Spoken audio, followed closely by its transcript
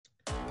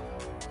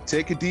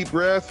Take a deep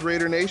breath,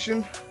 Raider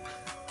Nation.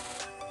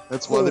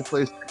 That's why they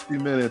play 60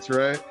 minutes,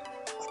 right?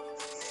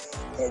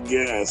 I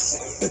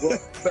guess.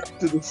 Welcome back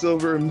to the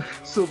Silver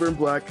and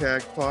Black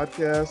Hack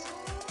podcast.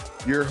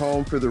 Your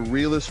home for the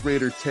realest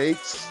Raider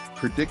takes,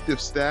 predictive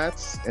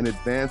stats, and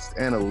advanced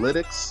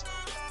analytics.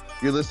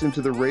 You're listening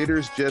to the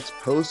Raiders Jets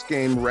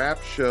post-game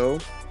wrap show.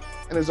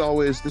 And as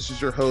always, this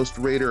is your host,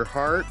 Raider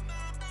Hart.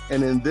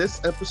 And in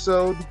this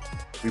episode,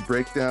 we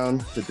break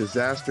down the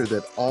disaster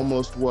that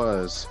almost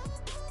was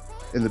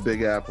in the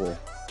Big Apple,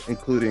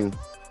 including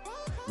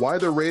why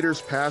the Raiders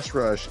pass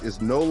rush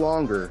is no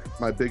longer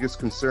my biggest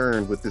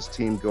concern with this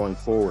team going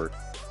forward.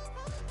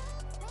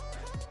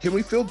 Can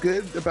we feel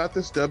good about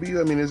this W?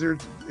 I mean, is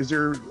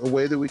there a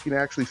way that we can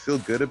actually feel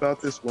good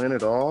about this win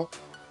at all?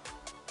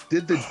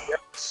 Did the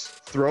Jets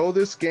throw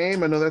this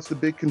game? I know that's the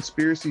big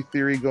conspiracy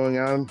theory going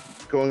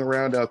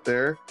around out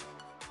there.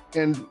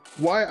 And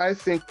why I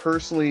think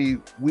personally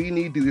we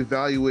need to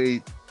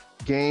evaluate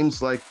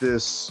games like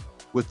this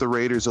with the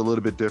Raiders a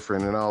little bit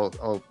different, and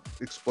I'll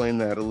explain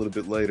that a little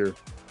bit later.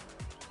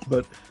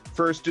 But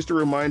first, just a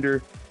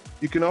reminder,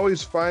 you can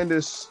always find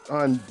us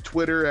on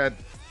Twitter at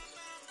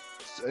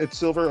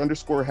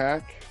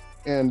silver_hack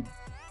and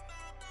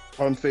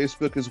on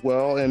Facebook as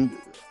well. And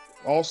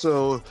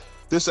also,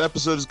 this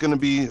episode is going to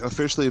be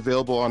officially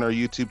available on our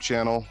YouTube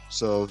channel,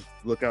 so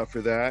look out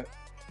for that.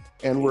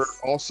 And we're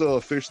also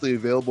officially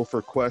available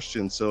for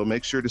questions, so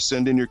make sure to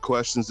send in your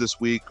questions this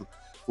week.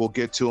 We'll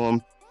get to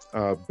them.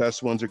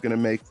 Best ones are going to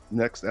make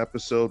next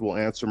episode. We'll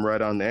answer them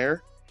right on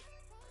there.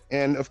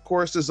 And of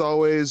course, as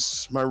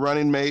always, my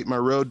running mate, my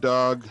road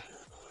dog,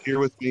 here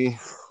with me,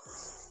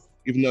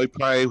 even though he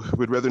probably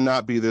would rather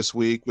not be this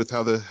week with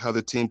how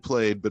the team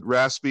played. But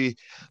Raspy,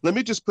 let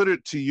me just put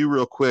it to you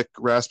real quick,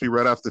 Raspy,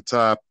 right off the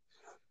top.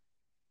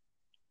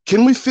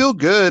 Can we feel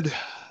good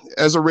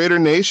as a Raider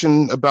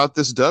Nation about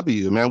this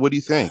W, man? What do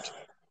you think?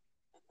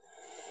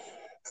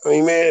 I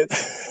mean, man,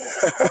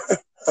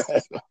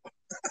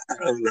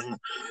 I don't know.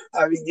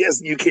 I mean,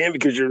 yes, you can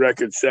because your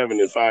record's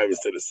 7-5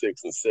 instead of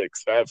 6-6. So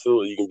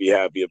absolutely, you can be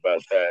happy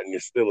about that, and you're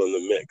still in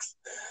the mix.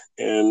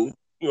 And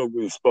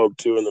we spoke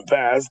to in the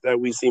past that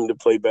we seem to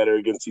play better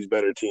against these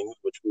better teams,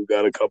 which we've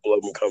got a couple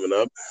of them coming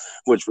up,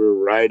 which we're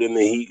right in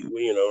the heat,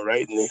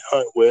 right in the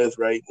hunt with,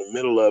 right in the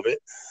middle of it.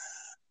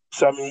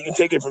 So I mean, you can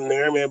take it from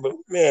there, man. But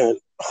man,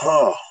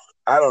 I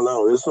don't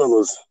know. This one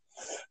was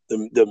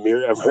the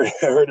mirror. I've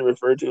heard it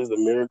referred to as the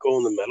miracle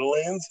in the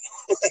Meadowlands.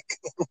 Like,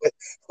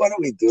 what are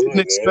we doing? Didn't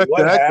expect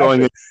man? that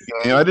going into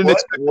the game. I didn't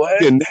expect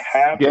what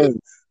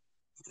happened.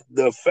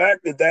 The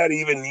fact that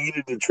even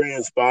needed to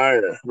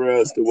transpire for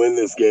us to win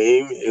this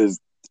game is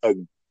a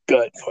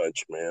gut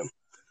punch, man.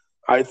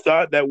 I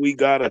thought that we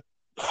got a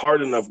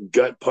hard enough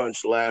gut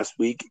punch last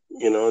week,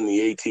 in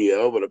the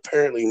ATL, but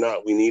apparently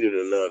not. We needed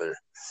another.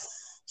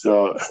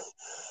 So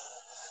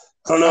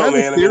I don't know,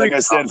 man. I mean, like I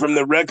said, from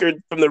the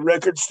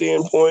record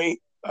standpoint,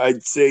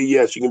 I'd say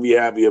yes, you can be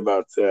happy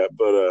about that.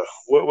 But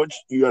what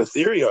you got a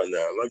theory on that?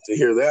 I'd like to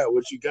hear that.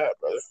 What you got,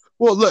 brother?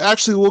 Well, look,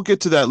 actually, we'll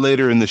get to that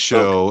later in the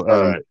show. Okay.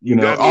 All right. You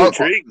got me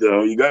intrigued,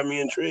 though. You got me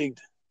intrigued.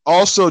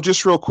 Also,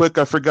 just real quick,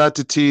 I forgot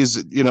to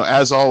tease,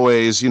 as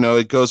always,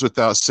 it goes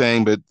without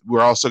saying, but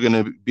we're also going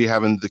to be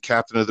having the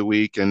captain of the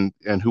week and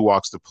who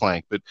walks the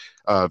plank. But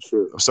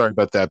sure. Sorry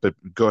about that, but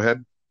go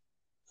ahead.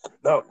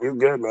 No, you're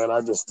good, man.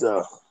 I just,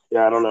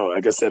 I don't know.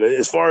 Like I said,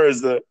 as far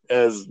as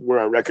where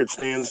our record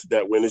stands,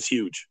 that win is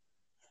huge.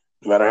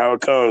 No matter how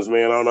it comes,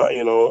 man. I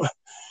don't know,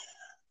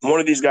 I'm one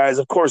of these guys,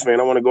 of course, man,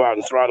 I want to go out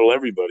and throttle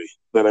everybody.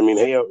 But, I mean,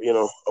 hey, a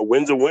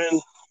win's a win.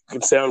 It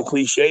can sound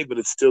cliche, but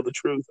it's still the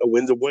truth. A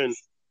win's a win.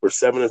 We're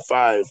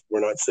 7-5. We're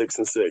not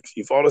 6-6.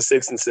 You fall to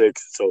 6-6,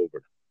 it's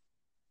over.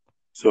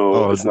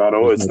 So it's not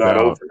over.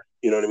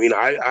 You know what I mean?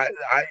 I at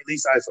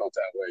least I felt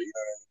that way. You know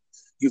what I mean?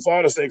 You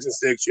fall to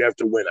 6-6, you have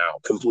to win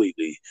out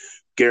completely,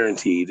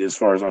 guaranteed. As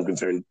far as I'm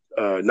concerned,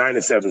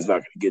 9-7 is not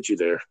going to get you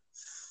there.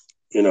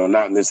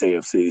 Not in this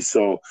AFC.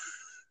 So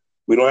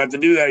we don't have to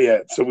do that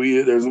yet. So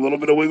there's a little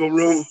bit of wiggle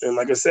room, and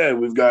like I said,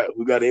 we've got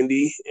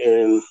Indy,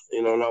 and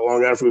not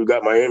long after we've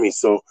got Miami.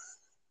 So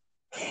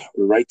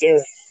we're right there.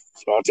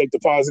 So I'll take the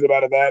positive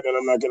out of that, and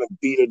I'm not going to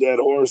beat a dead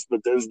horse,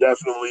 but there's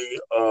definitely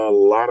a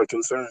lot of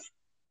concern.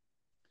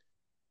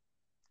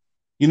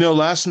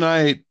 Last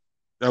night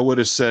I would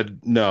have said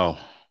no.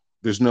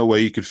 There's no way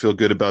you could feel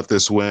good about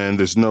this win.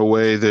 There's no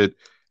way that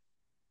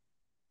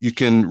you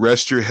can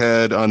rest your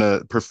head on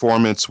a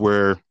performance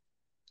where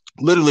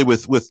literally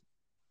with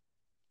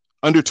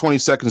under 20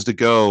 seconds to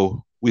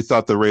go, we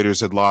thought the Raiders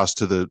had lost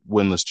to the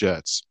winless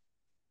Jets,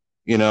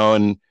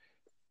 and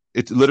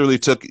it literally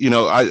took,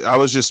 I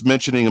was just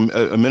mentioning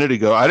a minute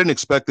ago, I didn't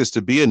expect this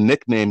to be a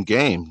nickname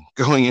game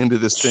going into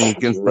this thing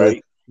against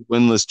the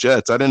winless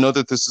Jets. I didn't know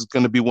that this is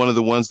going to be one of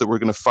the ones that we're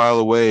going to file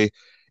away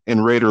in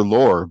Raider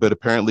lore, but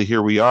apparently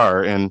here we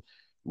are. And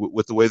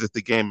with the way that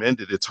the game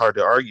ended, it's hard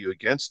to argue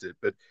against it.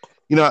 But,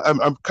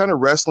 I'm kind of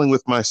wrestling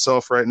with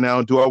myself right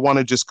now. Do I want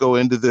to just go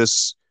into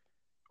this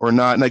or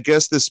not? And I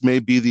guess this may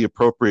be the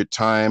appropriate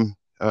time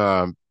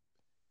to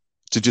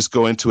just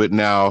go into it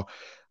now.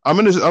 I'm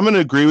gonna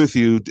agree with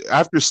you.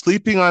 After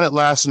sleeping on it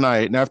last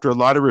night and after a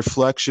lot of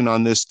reflection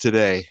on this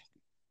today,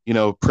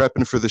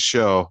 prepping for the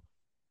show,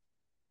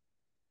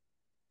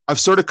 I've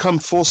sort of come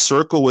full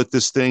circle with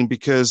this thing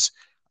because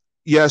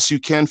yes, you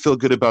can feel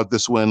good about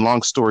this win.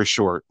 Long story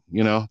short,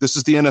 this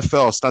is the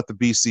NFL. It's not the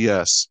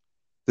BCS.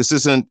 This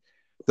isn't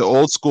the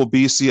old school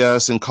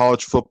BCS in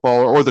college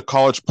football or the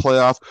college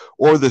playoff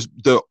or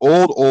the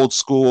old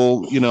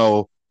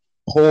school,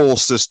 poll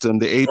system,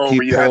 the Or AP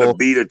where you had to poll.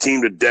 beat a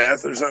team to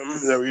death or something?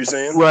 Is that what you're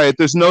saying? Right.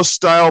 There's no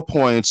style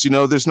points.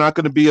 There's not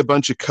going to be a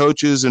bunch of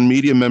coaches and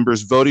media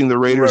members voting the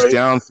Raiders Right.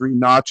 down 3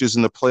 notches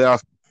in the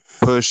playoff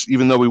push,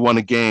 even though we won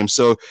a game.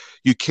 So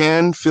you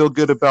can feel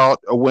good about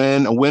a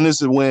win. A win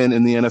is a win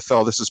in the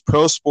NFL. This is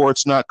pro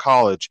sports, not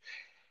college.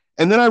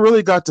 And then I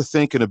really got to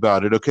thinking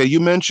about it. Okay. You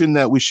mentioned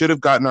that we should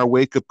have gotten our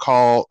wake up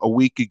call a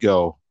week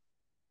ago,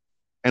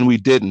 and we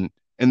didn't.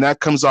 And that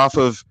comes off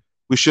of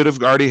we should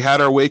have already had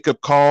our wake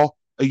up call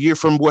a year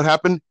from what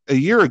happened a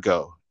year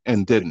ago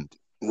and didn't.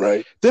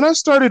 Right. Then I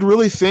started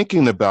really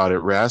thinking about it,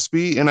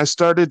 Raspy, and I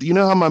started,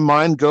 how my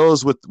mind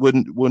goes with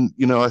when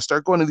I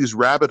start going to these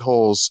rabbit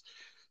holes,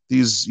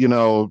 these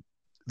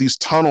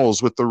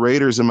tunnels with the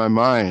Raiders in my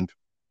mind.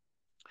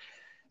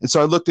 And so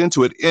I looked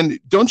into it. And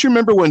don't you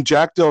remember when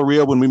Jack Del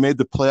Rio, when we made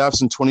the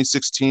playoffs in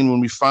 2016,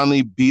 when we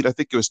finally beat, I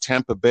think it was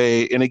Tampa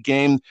Bay, in a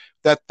game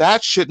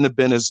that shouldn't have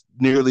been as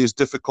nearly as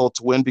difficult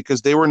to win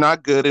because they were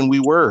not good and we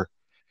were.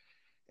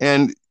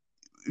 And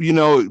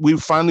we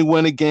finally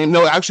won a game.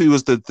 No, actually, it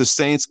was the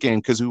Saints game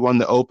because we won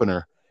the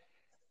opener.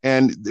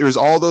 And there's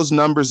all those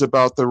numbers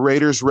about the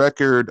Raiders'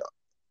 record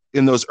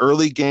in those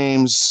early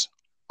games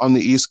on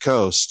the East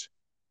Coast.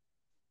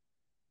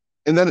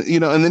 And then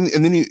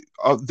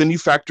then you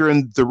factor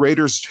in the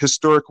Raiders'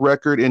 historic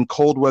record in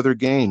cold weather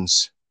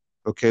games.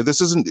 Okay, this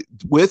isn't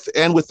with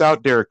and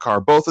without Derek Carr.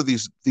 Both of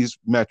these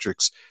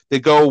metrics, they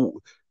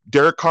go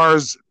Derek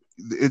Carr's.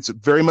 It's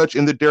very much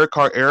in the Derek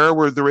Carr era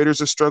where the Raiders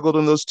have struggled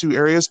in those two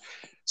areas.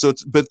 So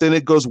but then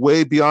it goes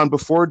way beyond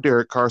before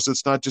Derek Carr. So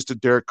it's not just a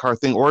Derek Carr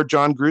thing or a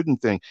John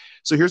Gruden thing.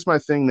 So here's my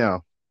thing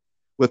now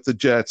with the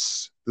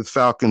Jets, the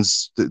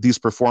Falcons, these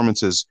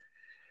performances.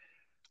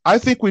 I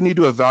think we need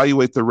to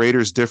evaluate the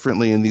Raiders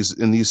differently in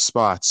these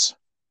spots,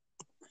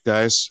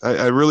 guys.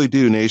 I really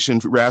do, Nation,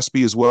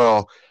 Raspy as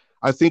well.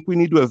 I think we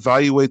need to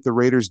evaluate the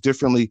Raiders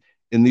differently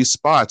in these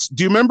spots.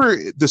 Do you remember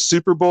the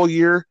Super Bowl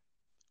year,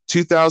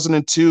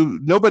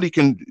 2002? Nobody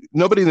in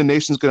the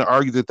nation is going to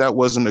argue that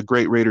wasn't a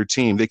great Raider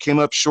team. They came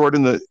up short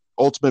in the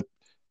ultimate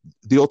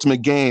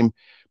game,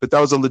 but that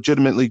was a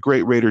legitimately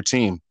great Raider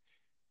team.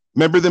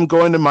 Remember them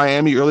going to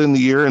Miami early in the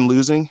year and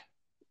losing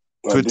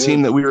to a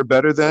team that we were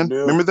better than?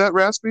 Remember that,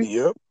 Raspy?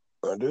 Yep,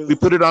 I do. We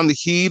put it on the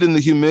heat and the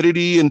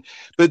humidity,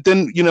 but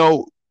then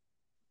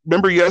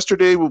remember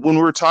yesterday when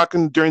we were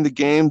talking during the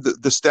game,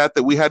 the stat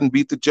that we hadn't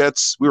beat the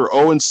Jets, we were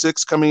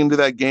 0-6 coming into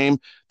that game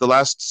the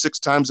last 6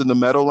 times in the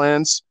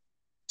Meadowlands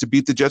to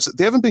beat the Jets.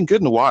 They haven't been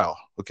good in a while.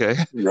 Okay,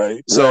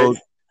 right. So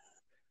right.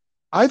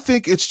 I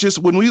think it's just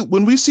when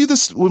we see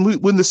this,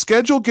 when the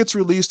schedule gets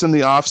released in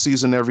the off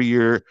season every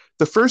year,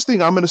 the first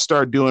thing I'm going to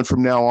start doing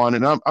from now on,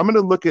 and I'm going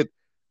to look at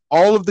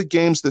all of the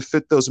games that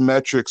fit those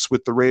metrics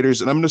with the Raiders,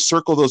 and I'm going to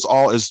circle those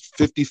all as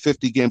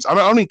 50-50 games. I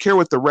don't even care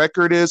what the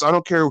record is. I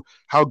don't care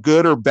how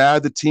good or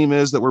bad the team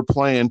is that we're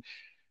playing.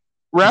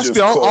 Raspy,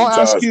 I'll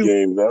ask you,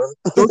 games,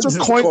 huh? Those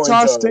are coin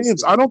toss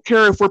games. I don't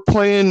care if we're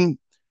playing,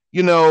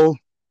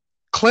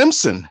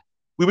 Clemson.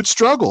 We would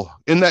struggle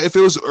in that if it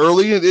was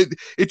early.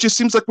 It just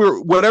seems like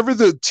whatever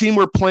the team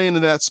we're playing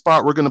in that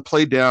spot, we're going to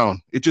play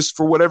down. It just,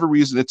 for whatever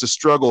reason, it's a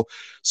struggle.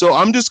 So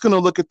I'm just going to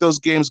look at those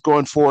games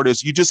going forward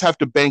as you just have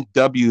to bank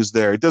W's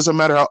there. It doesn't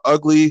matter how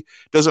ugly,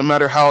 doesn't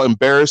matter how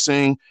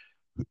embarrassing,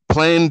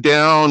 playing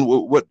down,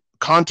 what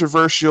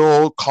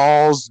controversial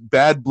calls,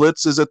 bad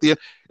blitzes at the end.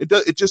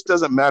 It just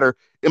doesn't matter.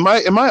 Am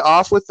I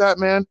off with that,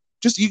 man?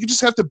 You just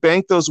have to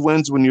bank those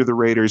wins when you're the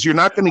Raiders. You're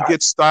not going to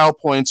get style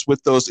points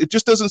with those. It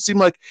just doesn't seem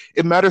like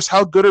it matters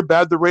how good or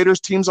bad the Raiders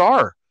teams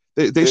are.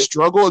 They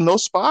struggle in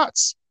those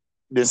spots.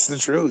 This is the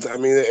truth. I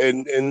mean,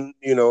 and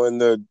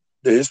the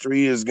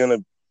history is going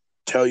to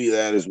tell you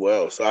that as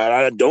well. So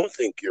I don't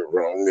think you're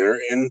wrong there.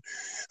 And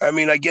I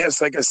mean, I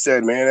guess, like I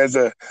said, man, as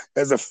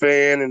a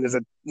fan and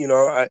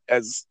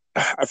as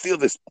I feel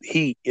this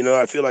heat,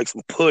 I feel like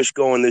some push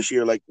going this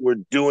year. Like we're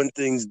doing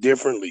things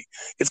differently.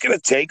 It's going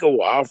to take a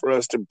while for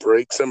us to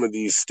break some of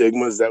these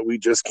stigmas that we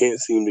just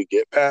can't seem to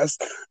get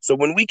past. So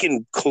when we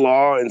can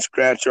claw and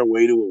scratch our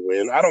way to a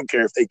win, I don't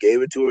care if they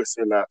gave it to us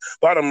or not.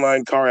 Bottom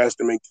line, Carr has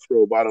to make the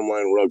throw. Bottom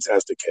line, Ruggs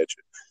has to catch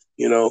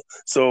it,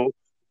 So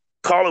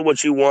call it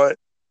what you want.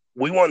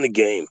 We won the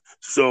game.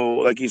 So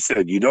like you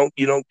said, you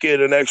don't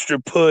get an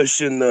extra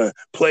push in the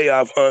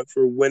playoff hunt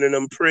for winning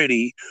them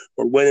pretty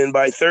or winning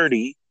by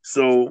 30.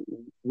 So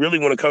really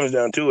when it comes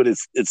down to it,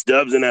 it's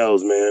dubs and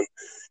L's, man.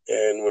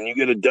 And when you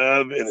get a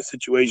dub in a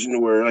situation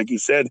where, like you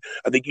said,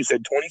 I think you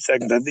said 20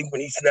 seconds. I think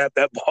when he snapped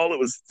that ball, it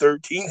was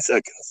 13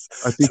 seconds.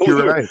 I think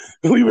you're right.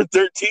 We were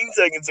 13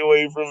 seconds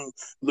away from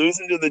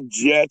losing to the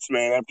Jets,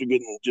 man, after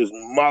getting just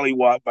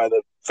mollywopped by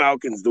the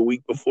Falcons the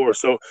week before.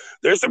 So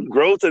there's some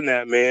growth in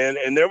that, man.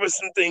 And there was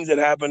some things that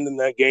happened in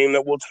that game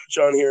that we'll touch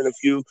on here in a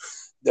few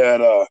that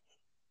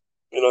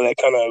that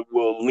kind of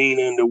will lean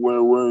into where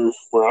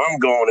I'm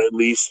going, at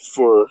least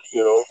for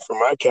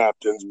my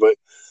captains. But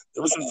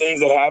there were some things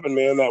that happened,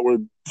 man, that were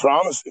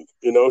promising,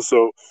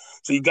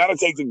 so you got to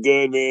take the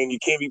good, man. You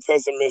can't be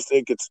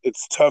pessimistic.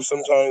 It's tough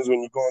sometimes when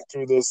you're going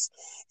through this,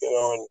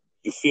 and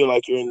you feel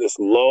like you're in this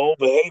lull.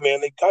 But hey,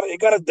 man, they got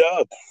a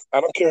dub.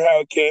 I don't care how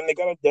it came, they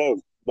got a dub.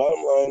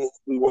 Bottom line,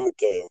 we won the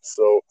game.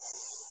 So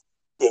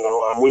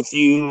I'm with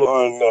you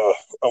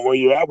on where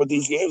you're at with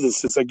these games.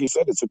 It's just like you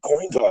said, it's a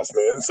coin toss,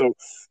 man. So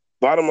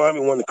bottom line,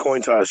 we won the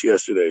coin toss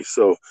yesterday.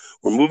 So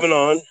we're moving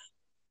on,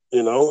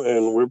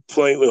 and we're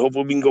playing.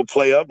 Hopefully we can go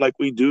play up like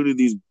we do to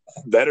these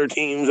better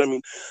teams. I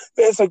mean,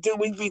 man, it's like, dude,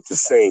 we beat the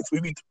Saints,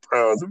 we beat the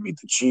Browns, we beat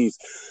the Chiefs.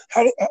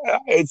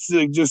 It's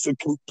just a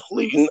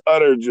complete and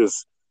utter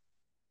just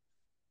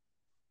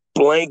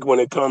blank when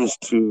it comes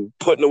to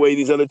putting away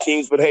these other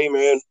teams. But hey,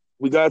 man,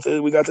 we got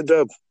the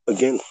dub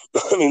again.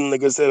 I mean,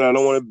 like I said, I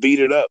don't want to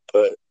beat it up,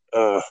 but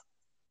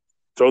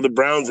throw the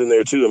Browns in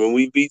there too. I mean,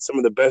 we beat some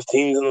of the best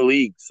teams in the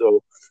league,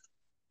 so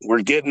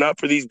we're getting up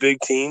for these big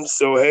teams.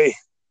 So hey,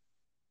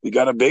 we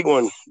got a big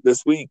one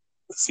this week.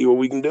 Let's see what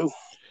we can do.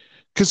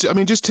 Because, I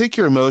mean, just take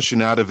your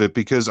emotion out of it,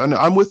 because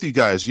I'm with you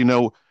guys.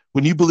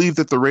 When you believe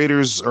that the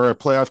Raiders are a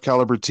playoff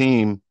caliber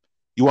team,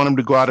 you want them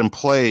to go out and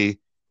play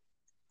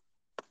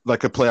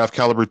like a playoff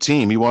caliber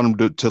team. You want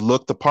them to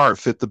look the part,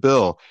 fit the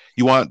bill.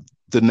 You want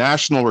the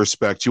national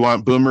respect. You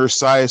want Boomer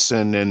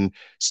Esiason and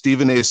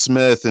Stephen A.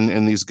 Smith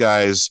and these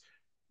guys,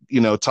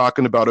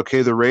 talking about,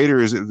 okay, the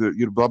Raiders,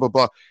 blah, blah,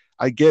 blah.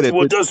 I get it.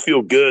 Well, it does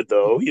feel good,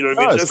 though. You know what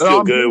I mean? It does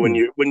feel good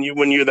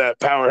when you're that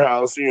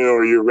powerhouse,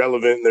 or you're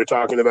relevant and they're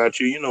talking about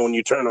you. When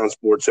you turn on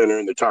SportsCenter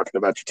and they're talking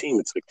about your team,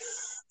 it's like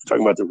they're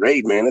talking about the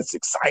Raid, man. It's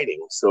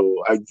exciting.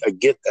 So I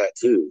get that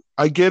too.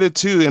 I get it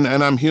too, and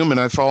I'm human.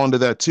 I fall into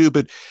that too.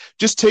 But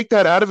just take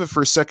that out of it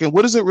for a second.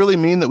 What does it really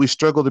mean that we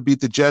struggle to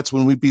beat the Jets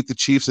when we beat the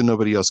Chiefs and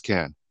nobody else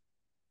can?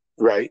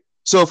 Right.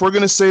 So if we're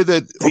going to say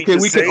that, okay,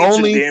 we can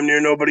only damn near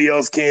nobody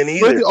else can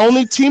either. We're the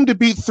only team to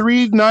beat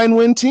 3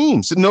 9-win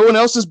teams, and no one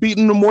else has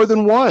beaten more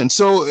than one.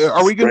 So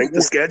are we going to? Strength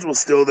of schedule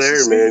still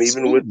there, man.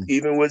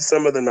 Even with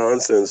some of the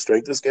nonsense,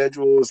 strength of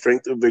schedule,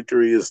 strength of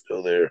victory is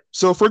still there.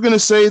 So if we're going to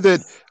say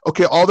that,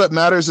 okay, all that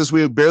matters is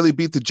we barely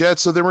beat the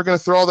Jets, so then we're going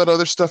to throw all that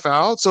other stuff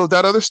out. So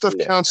that other stuff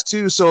counts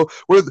too. So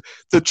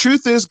the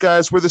truth is,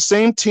 guys, we're the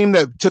same team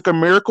that took a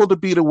miracle to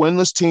beat a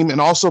winless team and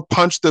also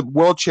punched the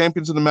world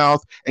champions in the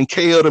mouth and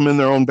KO'd them in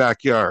their own backyard.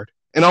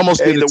 And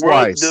almost did it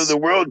twice. The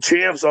world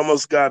champs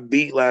almost got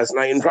beat last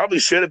night, and probably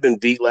should have been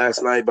beat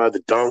last night by the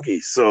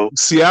Donkeys. So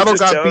Seattle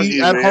got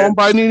beat at home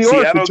by New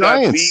York. Seattle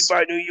got beat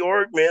by New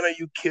York, man. Are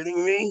you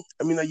kidding me?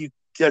 I mean,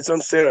 that's what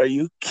I'm saying. Are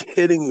you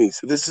kidding me?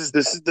 So this is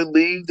the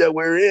league that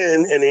we're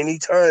in, and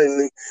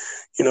anytime,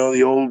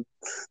 the old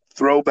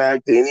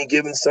throwback to any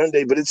given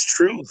Sunday, but it's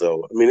true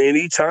though. I mean,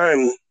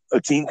 anytime a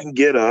team can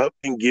get up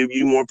and give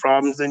you more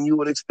problems than you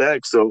would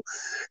expect. So,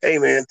 hey,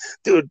 man,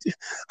 dude,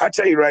 I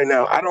tell you right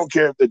now, I don't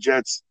care if the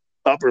Jets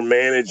upper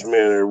management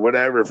or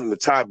whatever from the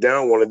top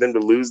down wanted them to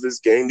lose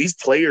this game. These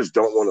players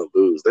don't want to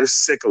lose. They're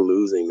sick of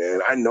losing, man.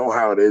 I know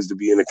how it is to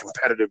be in a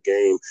competitive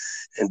game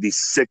and be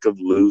sick of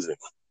losing.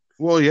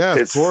 Well, yeah,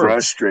 it's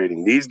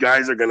frustrating. These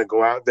guys are going to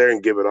go out there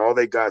and give it all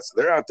they got. So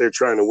they're out there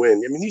trying to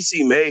win. I mean, you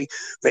see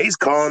May's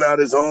calling out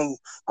his own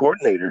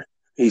coordinator.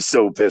 He's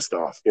so pissed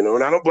off, and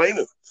I don't blame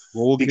him.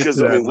 Well, we'll because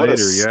get to that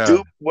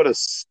later. What a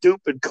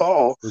stupid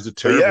call! It was a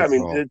terrible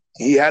call.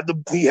 He had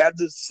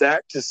the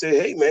sack to say,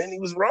 "Hey, man, he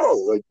was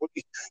wrong.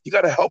 Like, you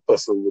got to help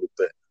us a little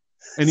bit."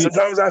 And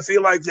sometimes I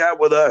feel like that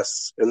with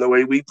us and the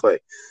way we play. I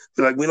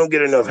feel like we don't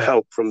get enough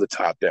help from the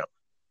top down.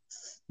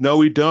 No,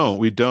 we don't.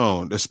 We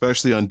don't,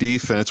 especially on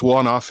defense. Well,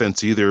 on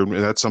offense either.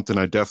 That's something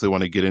I definitely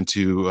want to get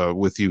into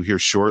with you here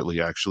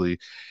shortly, actually.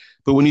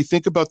 But when you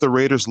think about the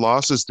Raiders'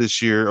 losses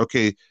this year,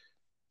 okay,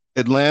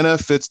 Atlanta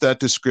fits that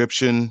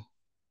description.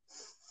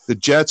 The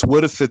Jets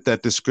would have fit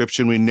that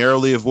description. We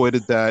narrowly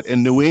avoided that.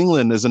 And New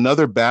England is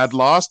another bad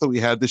loss that we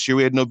had this year.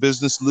 We had no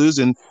business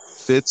losing.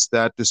 Fits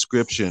that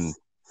description.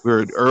 We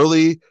were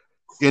early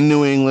in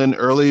New England,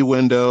 early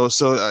window.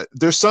 So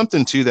there's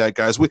something to that,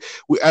 guys. We,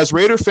 as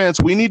Raider fans,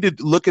 we need to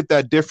look at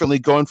that differently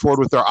going forward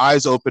with our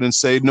eyes open and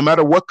say, no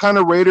matter what kind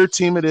of Raider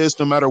team it is,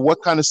 no matter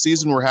what kind of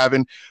season we're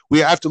having, we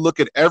have to look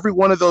at every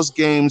one of those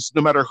games,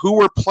 no matter who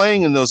we're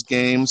playing in those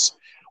games.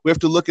 We have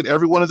to look at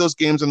every one of those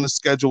games on the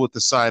schedule with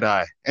the side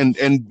eye and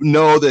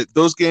know that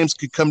those games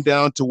could come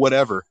down to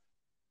whatever.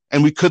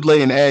 And we could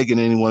lay an egg in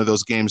any one of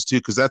those games too,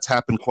 because that's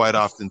happened quite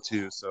often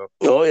too. So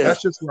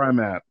that's just where I'm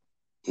at.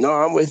 No,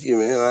 I'm with you,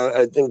 man.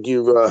 I think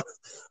you're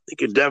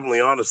definitely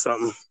onto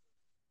something.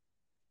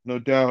 No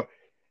doubt.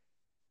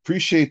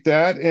 Appreciate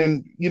that.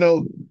 And,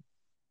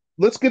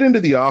 let's get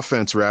into the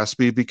offense,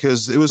 Raspy,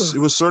 because it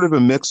was sort of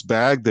a mixed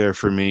bag there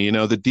for me.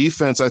 The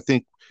defense, I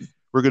think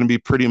we're going to be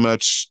pretty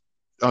much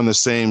on the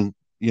same,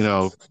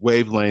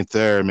 wavelength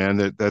there, man.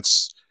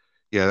 That's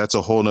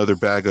a whole nother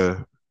bag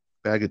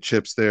of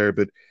chips there.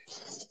 But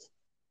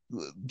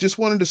just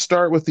wanted to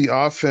start with the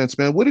offense,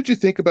 man. What did you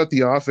think about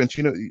the offense?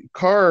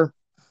 Carr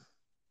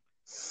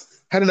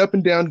had an up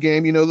and down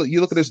game. You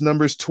look at his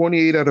numbers,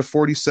 28 out of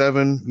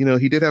 47.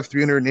 He did have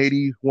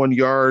 381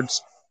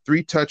 yards,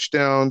 three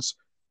touchdowns.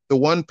 The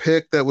one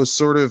pick that was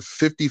sort of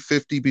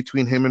 50-50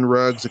 between him and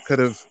Ruggs, it could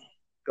have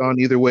gone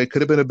either way.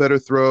 Could have been a better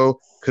throw,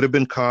 could have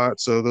been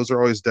caught. So those are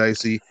always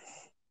dicey.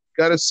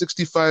 Got a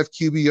 65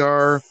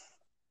 QBR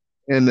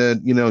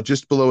and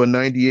just below a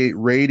 98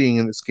 rating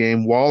in this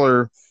game.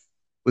 Waller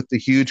with the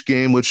huge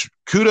game, which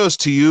kudos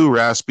to you,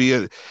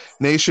 Raspy.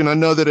 Nation, I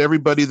know that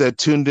everybody that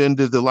tuned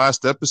into the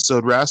last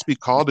episode, Raspy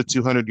called a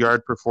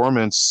 200-yard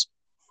performance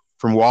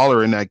from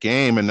Waller in that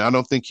game, and I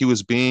don't think he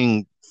was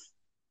being,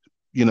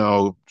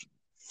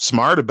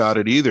 smart about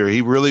it either.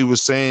 He really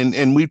was saying,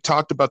 and we've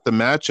talked about the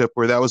matchup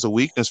where that was a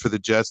weakness for the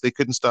Jets. They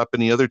couldn't stop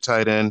any other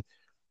tight end,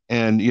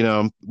 and,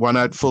 why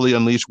not fully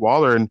unleash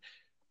Waller? And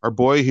our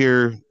boy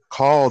here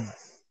called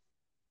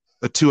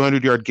a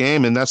 200-yard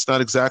game, and that's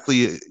not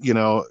exactly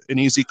an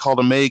easy call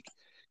to make,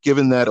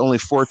 given that only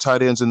 4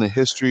 tight ends in the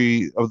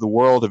history of the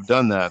world have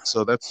done that.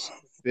 So that's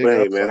big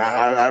Hey ups man, on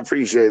that. I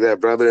appreciate that,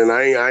 brother.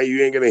 And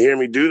you ain't gonna hear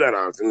me do that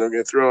often. I'm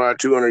gonna throw out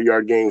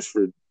 200-yard games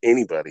for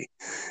anybody.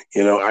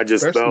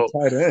 Especially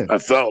tight end. I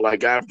felt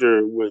like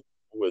after with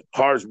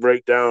Hart's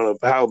breakdown of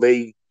how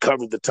they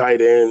covered the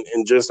tight end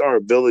and just our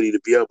ability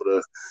to be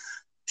able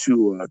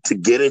to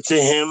get it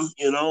to him,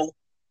 and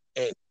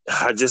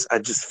I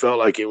just felt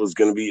like it was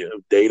going to be a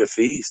day to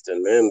feast.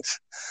 And then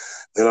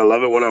I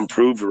love it when I'm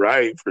proved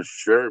right, for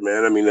sure,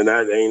 man. I mean, and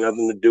that ain't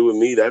nothing to do with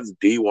me. That's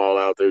D-Wall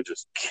out there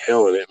just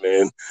killing it,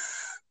 man.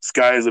 This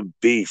guy is a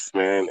beast,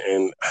 man.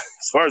 And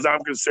as far as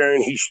I'm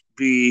concerned, he should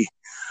be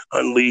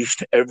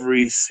unleashed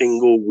every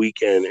single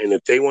weekend. And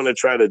if they want to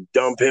try to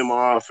dump him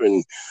off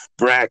and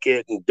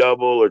bracket and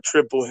double or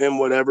triple him,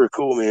 whatever,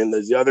 cool, man.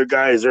 The other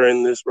guys are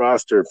in this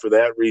roster for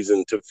that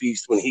reason, to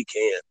feast when he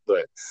can't.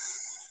 But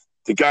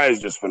the guy is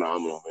just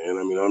phenomenal, man.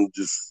 I mean,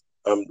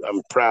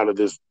 I'm proud of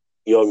this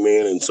young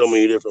man in so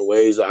many different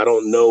ways. I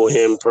don't know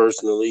him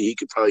personally. He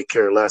could probably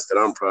care less that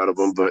I'm proud of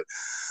him, but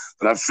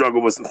I've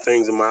struggled with some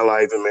things in my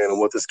life, and man, and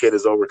what this kid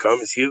has overcome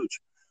is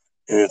huge.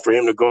 And for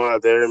him to go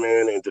out there,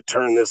 man, and to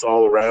turn this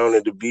all around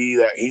and to be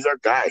that, he's our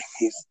guy.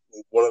 He's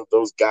one of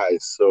those guys.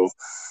 So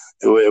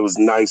it was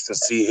nice to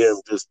see him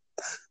just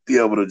be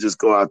able to just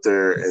go out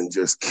there and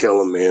just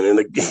kill him, man. And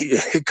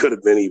it could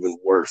have been even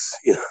worse.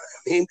 You know what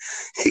I mean?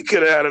 He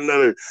could have had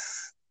another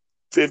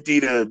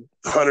 50 to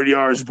 100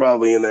 yards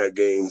probably in that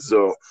game.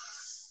 So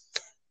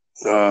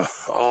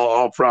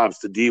all props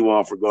to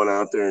D-Wall for going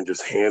out there and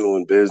just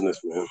handling business,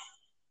 man.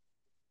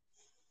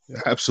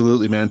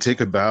 Absolutely, man.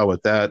 Take a bow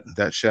with that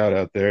shout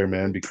out there,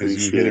 man, because you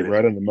hit Appreciate it it.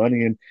 right on the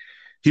money. And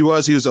he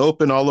was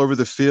open all over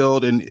the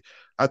field. And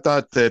I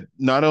thought that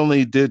not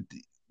only did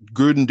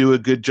Gruden do a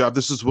good job,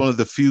 this is one of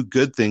the few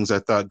good things I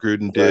thought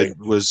Gruden Right. did,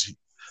 was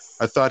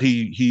I thought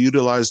he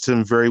utilized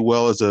him very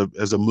well as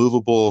a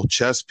movable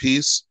chess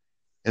piece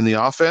in the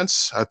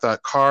offense. I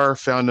thought Carr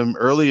found him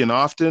early and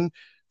often.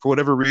 For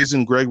whatever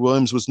reason, Greg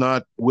Williams was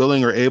not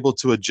willing or able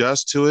to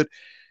adjust to it.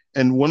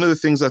 And one of the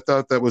things I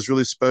thought that was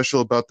really special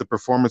about the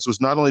performance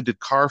was not only did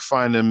Carr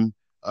find him,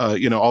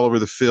 all over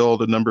the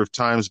field a number of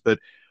times, but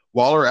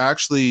Waller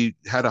actually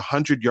had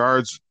 100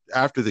 yards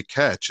after the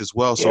catch as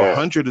well. So Yeah.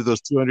 100 of those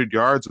 200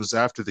 yards was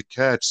after the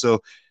catch.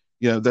 So,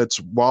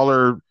 that's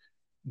Waller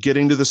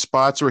getting to the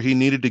spots where he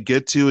needed to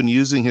get to and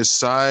using his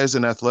size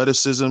and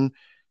athleticism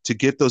to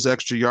get those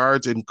extra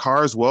yards, and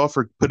Carr as well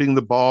for putting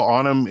the ball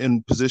on him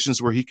in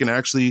positions where he can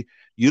actually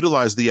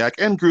utilize the yak,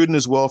 and Gruden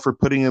as well for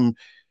putting him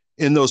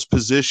in those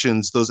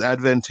positions, those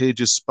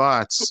advantageous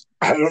spots,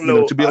 I don't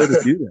know. to be able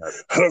to do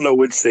that. I don't know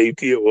which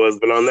safety it was,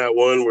 but on that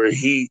one where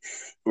he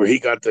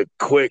got the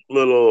quick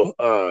little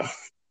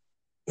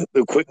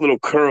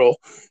curl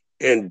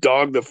and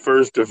dogged the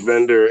first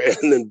defender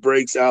and then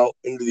breaks out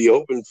into the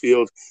open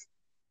field.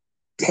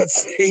 That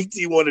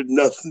safety wanted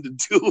nothing to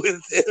do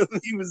with him.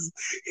 He was.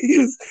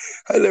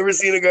 I never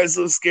seen a guy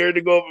so scared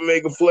to go up and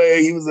make a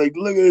play. He was like,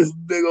 "Look at this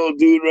big old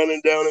dude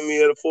running down at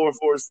me at a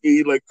 4.4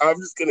 speed. Like, I'm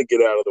just gonna get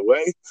out of the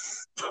way."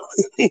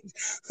 It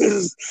He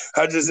was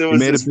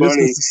made a just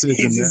funny. business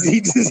decision,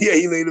 man. Yeah,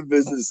 he made a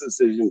business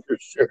decision for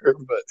sure.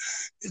 But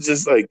it's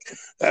just like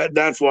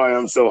that's why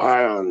I'm so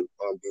high on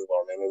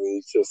D-Ball, man. I mean,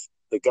 he's just,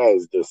 the guy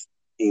is just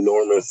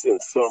enormous in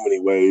so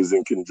many ways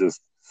and can just.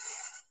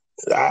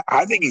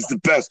 I think he's the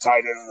best tight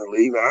end in the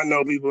league. I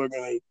know people are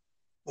going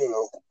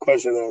to,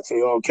 question that and say,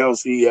 "Oh,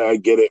 Kelsey, yeah, I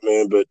get it,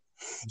 man." But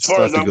as Still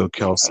far have as to go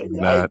Kelsey in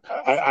that.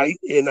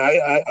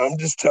 I'm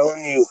just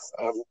telling you,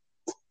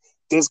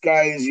 this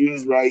guy is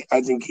used right.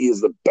 I think he is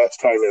the best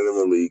tight end in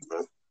the league,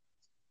 man.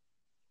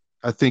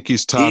 I think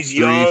he's top He's three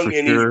for young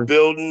and sure.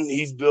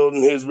 he's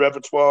building his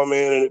repertoire,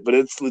 man. But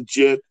it's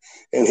legit,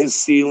 and his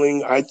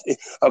ceiling.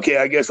 Okay,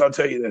 I guess I'll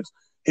tell you this: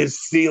 his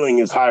ceiling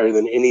is higher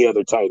than any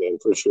other tight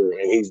end for sure,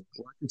 and I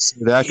can say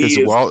that he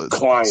because is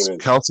climbing.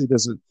 Kelsey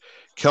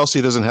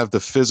Kelsey doesn't have He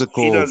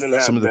doesn't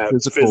some have of the that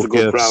physical physical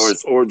gifts.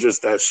 prowess or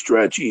just that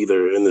stretch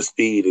either, and the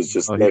speed is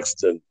just He next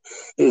to.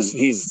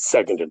 He's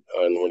second to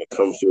none when it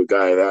comes to a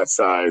guy that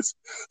size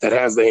that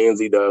has the hands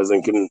he does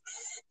and can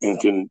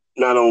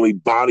not only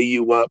body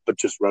you up but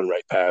just run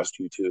right past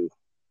you too.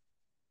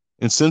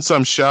 And since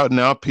I'm shouting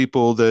out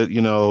people that,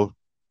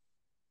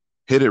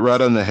 hit it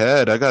right on the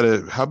head,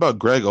 how about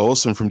Greg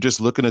Olson from just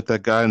looking at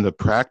that guy in the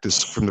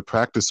practice from the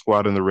practice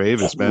squad in the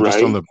Ravens, man,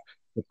 just on Right?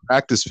 the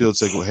practice field.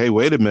 It's like, well, hey,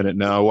 wait a minute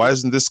now. Why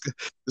isn't this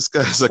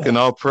guy's like an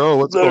all pro?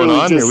 What's going Literally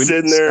on here? just We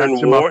need to sitting there snatch and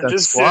him off that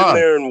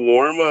squad.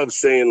 warm up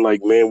saying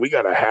like, man, we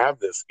gotta have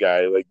this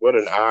guy. Like what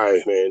an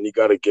eye, man. You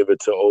gotta give it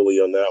to Oli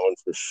on that one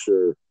for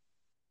sure.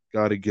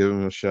 Got to give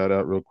him a shout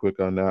out real quick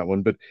on that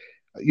one. But,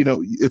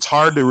 it's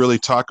hard to really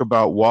talk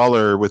about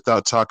Waller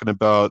without talking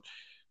about,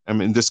 I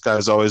mean, this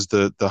guy's always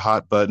the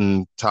hot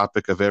button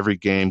topic of every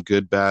game,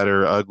 good, bad,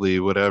 or ugly,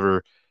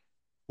 whatever.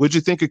 What'd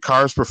you think of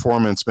Carr's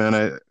performance,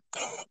 man?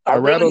 I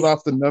rattled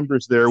off the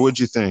numbers there. What'd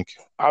you think?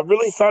 I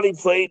really thought he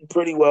played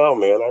pretty well,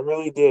 man. I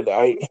really did.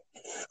 I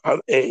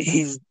think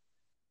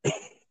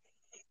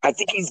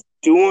he's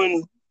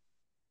doing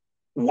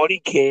what he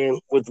can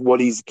with what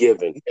he's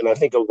given. And I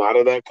think a lot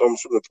of that comes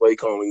from the play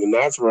calling. And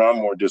that's where I'm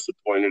more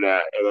disappointed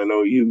at. And I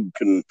know you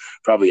can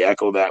probably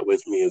echo that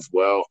with me as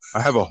well.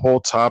 I have a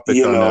whole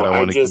topic on that I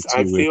want to get to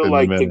I feel within a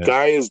like the minute.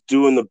 guy is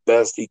doing the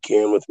best he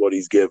can with what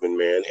he's given,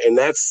 man. And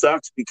that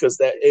sucks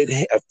because I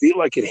feel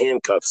like it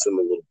handcuffs him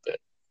a little bit.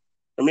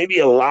 Or maybe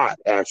a lot,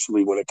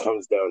 actually, when it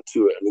comes down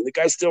to it. I mean, the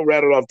guy still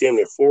rattled off damn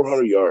near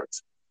 400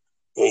 yards.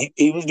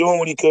 He was doing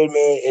what he could,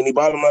 man. And the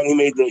bottom line, he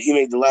made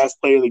the last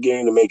play of the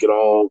game to make it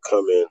all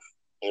come in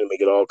and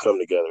make it all come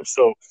together.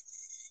 So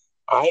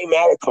I ain't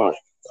mad at Carr.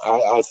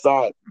 I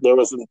thought there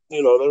was some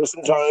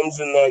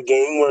times in that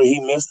game where he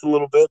missed a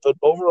little bit, but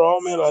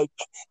overall, man, I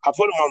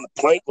put him on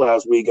the plank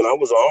last week and I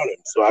was on him.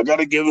 So I got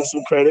to give him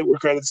some credit where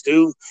credit's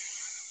due.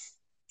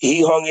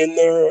 He hung in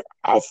there.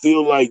 I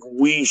feel like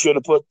we should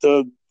have put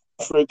the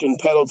freaking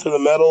pedal to the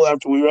metal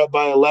after we were up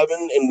by 11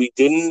 and we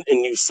didn't.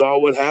 And you saw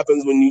what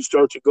happens when you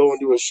start to go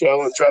into a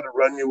shell and try to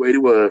run your way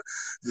to a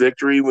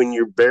victory when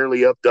you're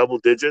barely up double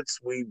digits.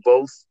 We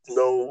both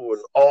know,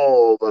 and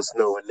all of us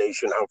know in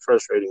Nation, how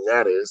frustrating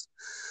that is.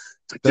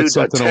 That's Dude, a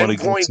something I want to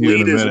get 10-point to in a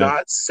lead is minute.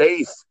 not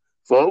safe,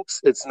 folks.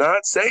 It's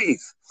not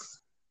safe.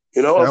 A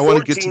I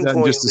want to get to that in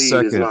 14-point just a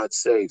lead is second. not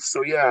safe.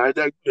 So yeah, I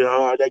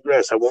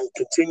digress. I won't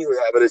continue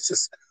that, but it's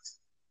just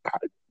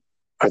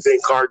I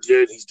think Carr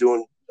did.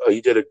 He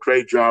did a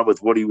great job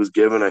with what he was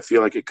given. I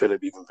feel like it could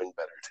have even been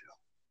better too,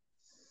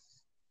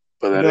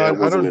 but that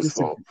wasn't his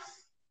fault.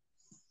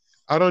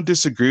 I don't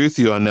disagree with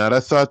you on that. I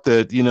thought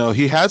that,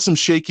 he had some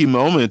shaky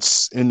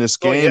moments in this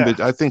game,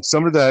 but I think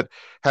some of that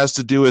has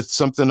to do with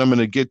something I'm going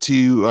to get to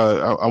you.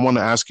 I want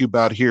to ask you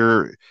about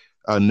here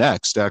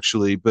next,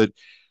 actually. But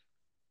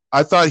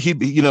I thought the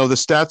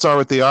stats are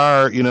what they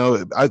are,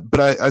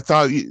 I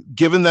thought,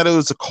 given that it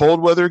was a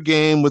cold weather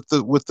game with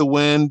the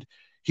wind,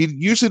 he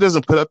usually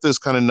doesn't put up those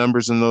kind of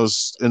numbers in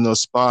those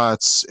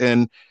spots.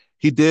 And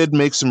he did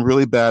make some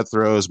really bad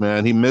throws,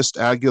 man. He missed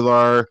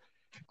Aguilar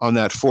on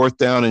that 4th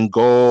down and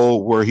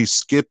goal where he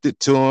skipped it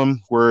to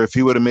him, where if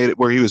he would have made it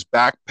where he was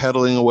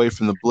backpedaling away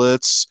from the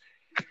blitz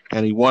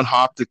and he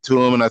one-hopped it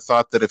to him. And I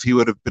thought that if he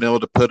would have been able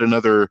to put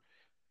another,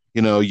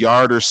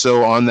 yard or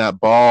so on that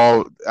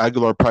ball,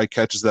 Aguilar probably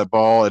catches that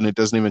ball and it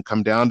doesn't even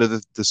come down to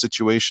the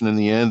situation in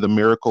the end. The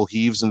miracle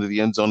heaves into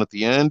the end zone at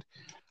the end.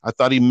 I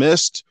thought he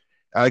missed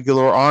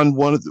Aguilar on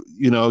one of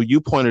the,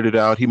 you pointed it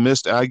out. He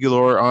missed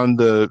Aguilar on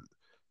the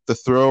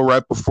throw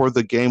right before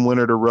the game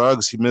winner to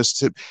Ruggs. He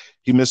missed him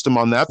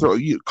on that throw.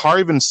 Carr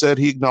even said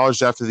he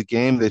acknowledged after the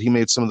game that he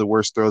made some of the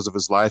worst throws of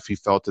his life he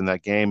felt in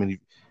that game. And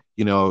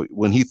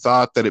when he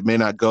thought that it may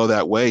not go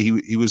that way,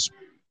 he was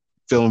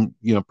feeling,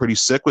 pretty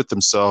sick with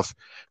himself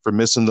for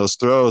missing those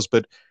throws.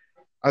 But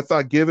I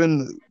thought,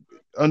 given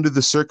under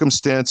the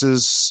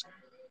circumstances,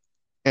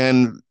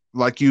 and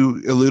like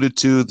you alluded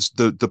to,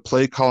 the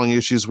play calling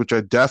issues, which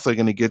I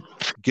definitely going to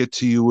get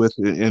to you with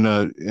in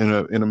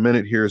a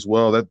minute here as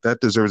well. That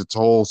deserves its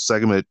whole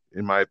segment,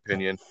 in my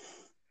opinion.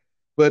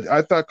 But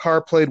I thought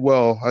Carr played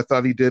well. I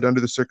thought he did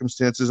under the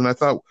circumstances, and I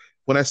thought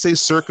when I say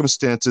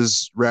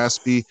circumstances,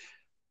 Raspy,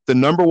 the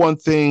number one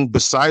thing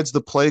besides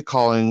the play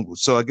calling,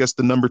 so I guess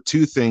the number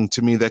two thing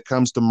to me that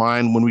comes to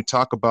mind when we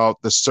talk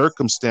about the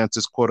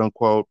circumstances, quote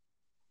unquote,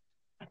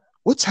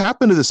 what's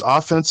happened to this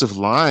offensive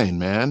line,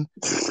 man?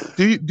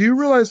 Do you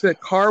realize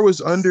that Carr was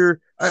under?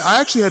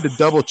 I actually had to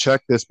double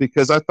check this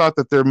because I thought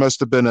that there must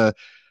have been a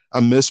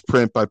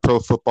misprint by Pro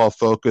Football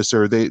Focus,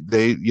 or they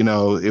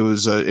it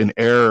was an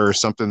error or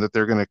something that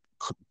they're going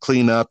to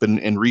clean up and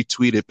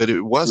retweet it, but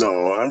it wasn't.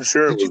 No, I'm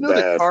sure it was Did you know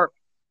bad. that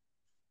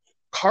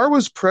Carr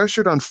was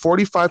pressured on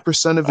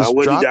 45% of his I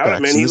wouldn't doubt it,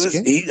 dropbacks man. in this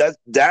game.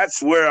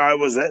 That's where I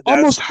was at.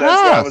 Almost That's where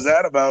I half. was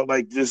at about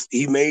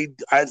he made,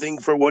 I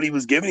think for what he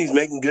was given, he's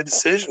making good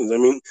decisions. I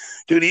mean,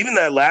 dude, even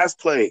that last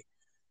play,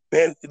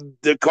 man,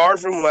 the Carr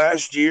from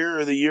last year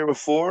or the year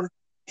before,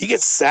 he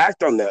gets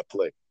sacked on that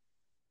play.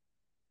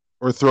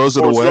 or throws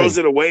it or away. throws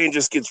it away and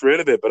just gets rid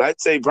of it. But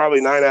I'd say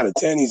probably 9 out of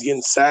 10, he's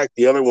getting sacked.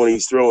 The other one,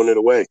 he's throwing it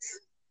away.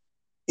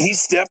 He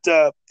stepped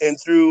up and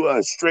threw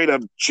a straight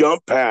up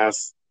jump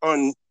pass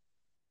on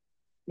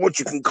what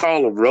you can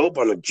call a rope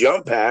on a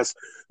jump pass.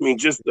 I mean,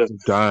 just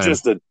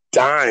a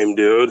dime,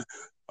 dude,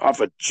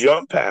 off a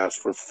jump pass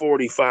for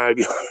 45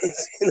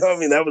 yards. I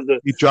mean,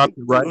 He dropped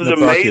it right it in was the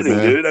bucket, amazing,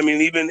 man. dude. I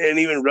mean,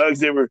 even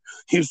Ruggs,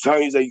 he was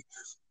telling, he's like,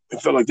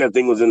 it felt like that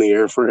thing was in the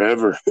air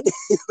forever.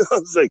 I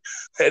was like,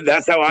 hey,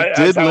 that's how I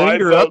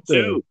Linger up felt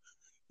there. too.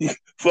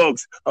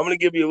 Folks, I'm going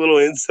to give you a little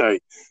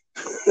insight.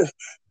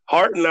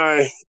 Hart and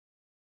I,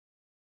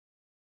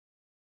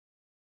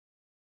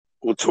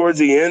 well, towards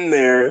the end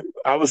there,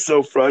 I was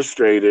so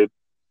frustrated.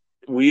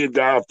 We had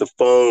got off the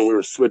phone. We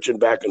were switching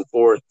back and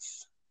forth.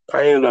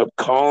 I ended up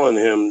calling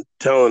him,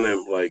 telling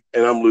him, like,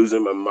 and I'm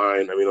losing my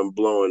mind. I mean, I'm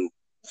blowing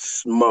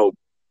smoke,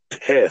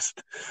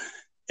 pissed.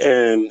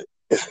 And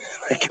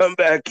I come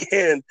back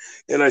in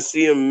and I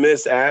see him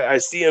I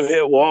see him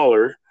hit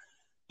Waller,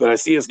 but I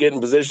see us get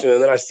in position,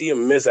 and then I see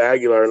him miss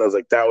Aguilar, and I was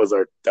like, that was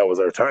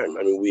our time.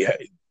 I mean,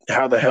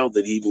 how the hell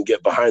did he even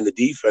get behind the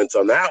defense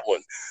on that one?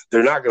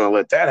 They're not going to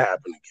let that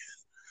happen again.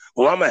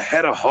 Well, I'm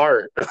ahead of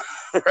Hart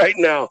right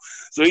now,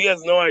 so he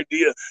has no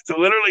idea. So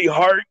literally,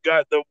 Hart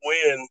got the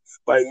win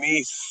by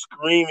me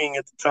screaming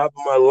at the top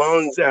of my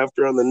lungs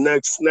after on the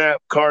next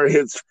snap, Carr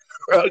hits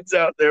Ruggs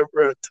out there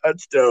for a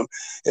touchdown.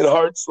 And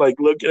Hart's like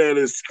looking at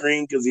his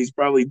screen because he's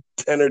probably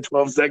 10 or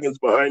 12 seconds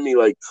behind me,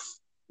 like,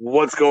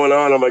 what's going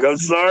on? I'm like, I'm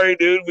sorry,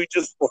 dude. We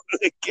just won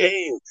the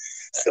game.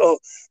 So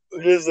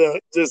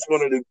just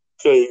wanted to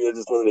tell you, I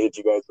just wanted to hit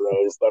you guys for that.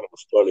 I just thought it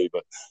was funny,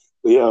 but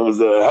yeah, it was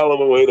a hell of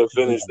a way to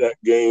finish that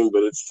game,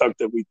 but it sucked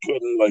that we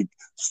couldn't like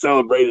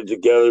celebrate it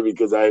together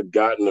because I had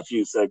gotten a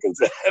few seconds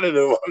ahead of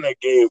them on that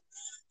game.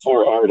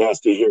 Poor Hart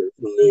has to hear it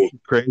from me.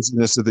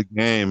 Craziness of the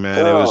game,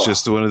 man. It was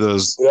just one of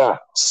those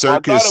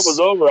circus. I thought it was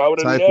over. I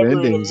would have never in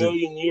a endings.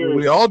 million years.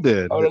 We all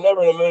did. I would have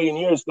never in a million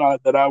years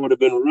thought that I would have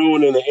been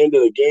ruining the end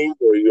of the game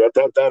for you. I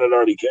thought that had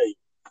already came.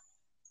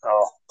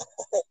 Oh,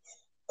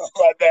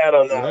 my bad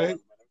on that. Right?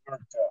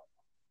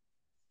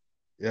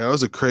 Yeah, it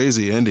was a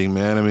crazy ending,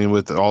 man. I mean,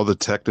 with all the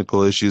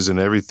technical issues and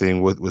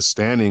everything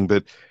withstanding,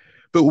 but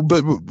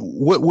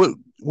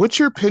what's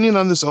your opinion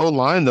on this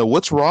O-line though?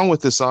 What's wrong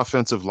with this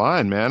offensive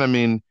line, man? I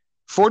mean,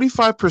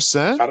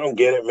 45%? I don't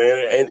get it,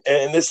 man.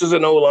 And this is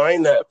an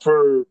O-line that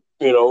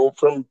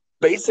from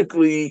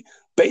basically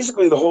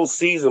the whole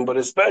season, but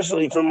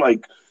especially from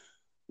like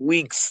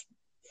weeks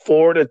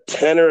 4 to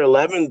 10 or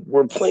 11,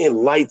 we're playing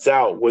lights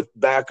out with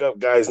backup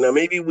guys. Now,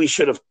 maybe we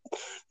should have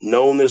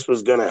known this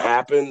was going to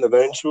happen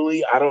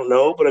eventually. I don't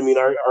know. But, I mean,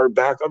 our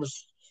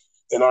backups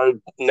and our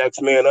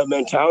next man up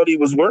mentality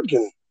was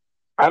working.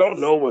 I don't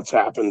know what's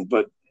happened,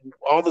 but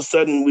all of a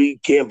sudden we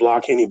can't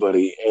block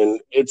anybody,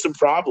 and it's a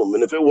problem.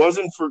 And if it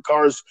wasn't for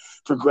Carr's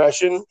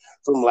progression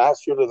from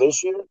last year to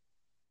this year,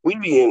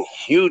 we'd be in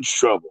huge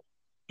trouble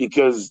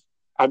because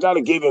I got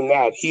to give him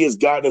that. He has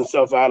gotten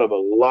himself out of a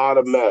lot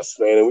of mess,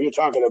 man. And we were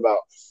talking about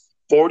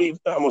 40,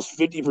 almost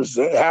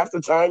 50%. Half the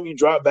time you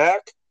drop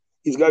back,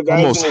 he's got guys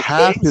almost in his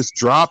half face. his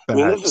dropbacks. I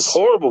mean, this is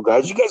horrible,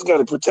 guys. You guys got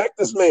to protect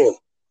this man.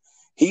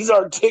 He's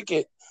our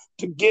ticket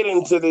to get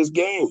into this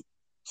game.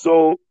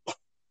 So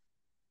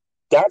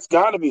that's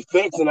got to be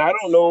fixed. And I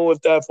don't know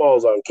if that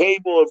falls on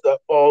Cable, if that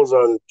falls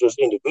on just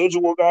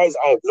individual guys.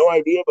 I have no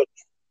idea, but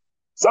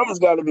something's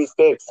got to be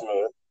fixed,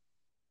 man.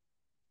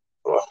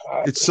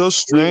 It's so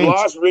strange. We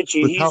lost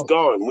Richie. He's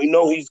gone. We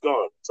know he's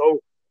gone. So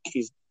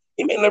he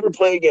may never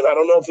play again. I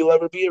don't know if he'll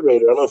ever be a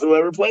Raider. I don't know if he'll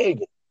ever play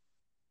again.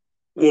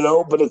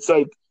 But it's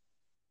like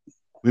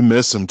we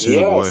miss him too,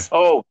 yes. boy.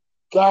 Oh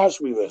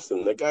gosh, we miss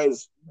him. The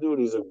guy's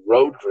he's a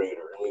road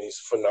grader. I mean, he's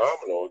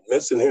phenomenal.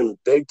 Missing him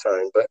big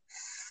time. But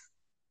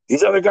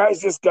these other guys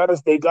just gotta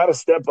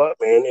step up,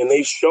 man. And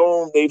they've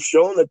shown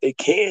that they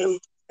can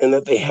and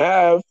that they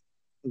have,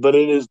 but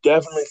it is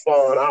definitely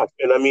falling off.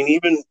 And I mean,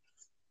 even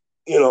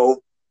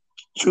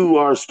to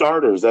our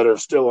starters that are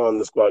still on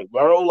the squad.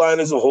 Our O-line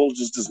as a whole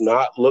just does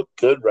not look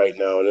good right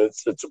now, and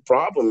it's a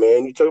problem,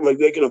 man. You're talking about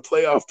making a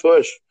playoff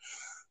push.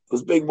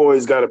 Those big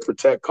boys got to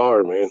protect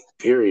Carr, man,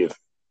 period.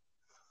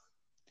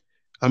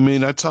 I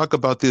mean, I talk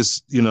about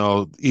this,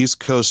 East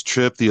Coast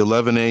trip, the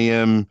 11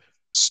 a.m.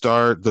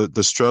 start,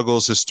 the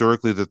struggles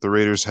historically that the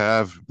Raiders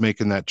have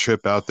making that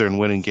trip out there and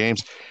winning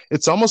games.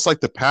 It's almost like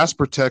the pass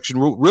protection,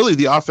 really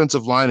the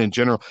offensive line in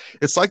general.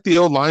 It's like the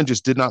O-line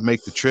just did not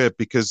make the trip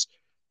because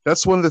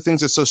that's one of the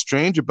things that's so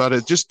strange about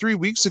it. Just 3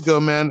 weeks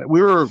ago, man,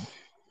 we were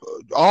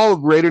all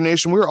Raider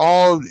Nation. We were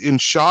all in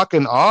shock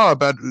and awe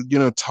about,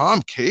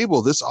 Tom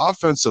Cable, this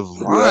offensive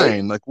line.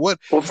 Right. Like what?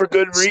 Well, for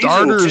good reason,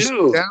 starters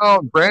too.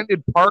 Down,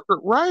 Brandon Parker.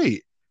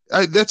 Right.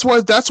 That's why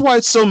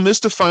it's so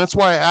mystifying. That's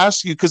why I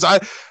ask you, because I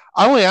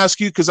only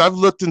ask you because I've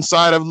looked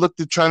inside. I've looked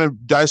at trying to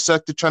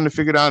dissect it, trying to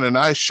figure it out, and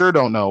I sure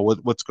don't know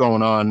what's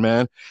going on,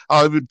 man.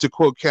 To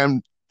quote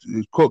Cam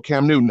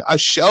Newton, I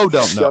sure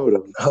don't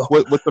know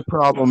what the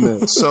problem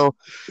is. So,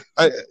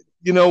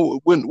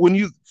 when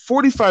you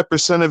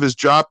 45% of his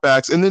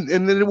dropbacks, and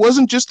then it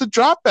wasn't just the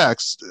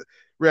dropbacks,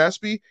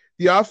 Raspy.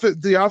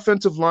 the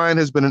offensive line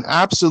has been an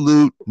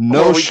absolute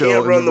Well, we can't no-show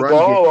in the run the run game.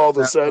 ball all of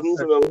a sudden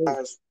for the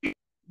last.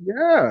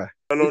 Yeah.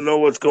 I don't know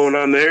what's going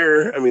on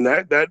there. I mean,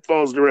 that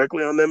falls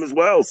directly on them as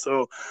well.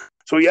 So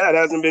yeah, it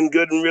hasn't been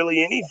good in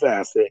really any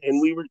facet,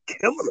 and we were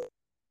killing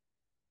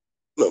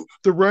them.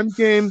 The run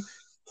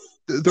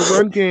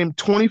game,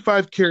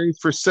 25 carries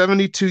for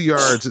 72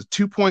 yards,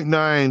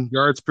 2.9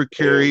 yards per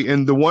carry,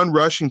 and the one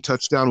rushing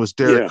touchdown was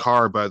Derek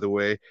Carr, by the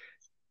way.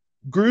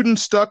 Gruden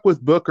stuck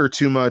with Booker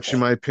too much, in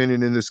my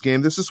opinion, in this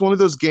game. This is one of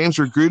those games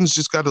where Gruden's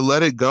just got to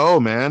let it go,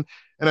 man.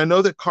 And I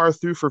know that Carr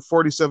threw for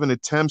 47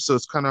 attempts, so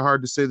it's kind of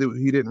hard to say that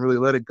he didn't really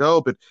let it go.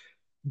 But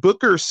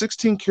Booker,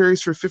 16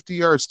 carries for 50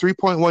 yards,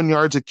 3.1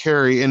 yards a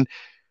carry. And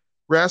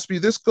Raspy,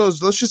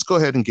 let's just go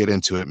ahead and get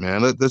into it,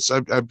 man.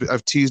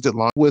 I've teased it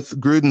long with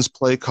Gruden's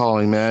play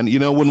calling, man. You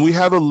know, when we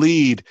have a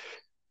lead,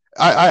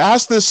 I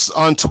asked this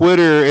on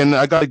Twitter and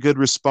I got good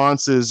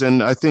responses,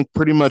 and I think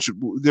pretty much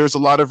there's a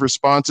lot of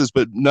responses,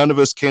 but none of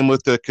us came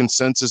with a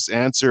consensus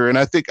answer. And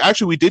I think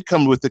actually we did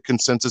come with a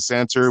consensus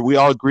answer. We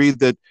all agreed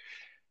that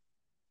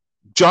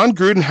John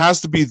Gruden has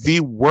to be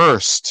the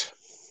worst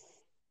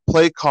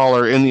play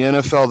caller in the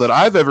NFL that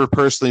I've ever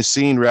personally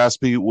seen,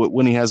 Raspy,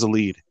 when he has a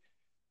lead.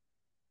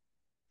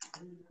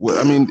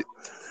 I mean,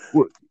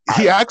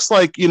 he acts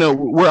like, you know,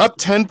 we're up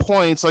 10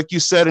 points, like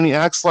you said, and he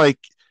acts like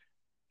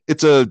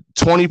it's a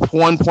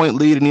 21-point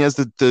lead, and he has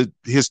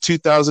his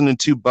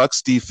 2002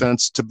 Bucks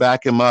defense to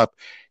back him up.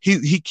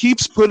 He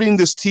keeps putting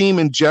this team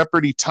in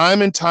jeopardy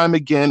time and time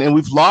again, and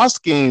we've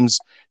lost games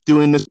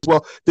doing this.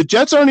 Well, the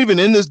Jets aren't even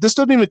in this. This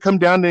doesn't even come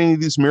down to any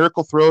of these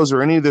miracle throws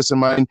or any of this in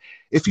mind.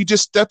 If he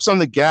just steps on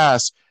the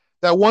gas,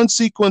 that one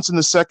sequence in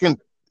the second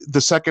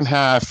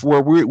half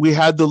where we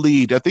had the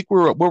lead, I think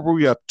what were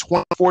we up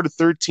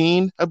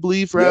 24-13, I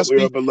believe, Raspy?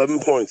 Yeah, we were up 11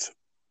 points.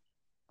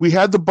 We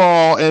had the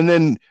ball, and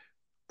then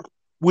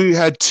we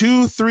had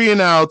 2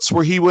 3-and-outs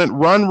where he went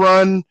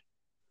run,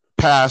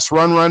 pass, 2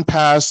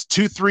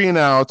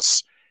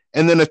 3-and-outs,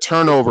 and then a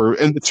turnover.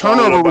 And the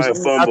turnover was by a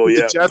fumble.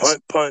 Yeah, the Jets.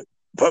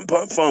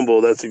 Punt, fumble.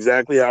 That's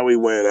exactly how we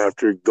went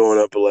after going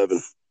up 11.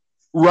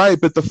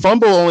 Right, but the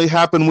fumble only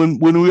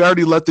happened when we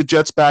already let the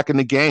Jets back in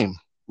the game.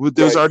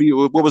 There was already,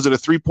 what was it, a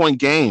 3-point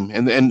game,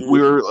 and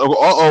we were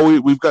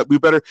we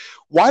better.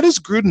 Why does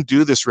Gruden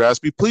do this,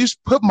 Raspy? Please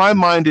put my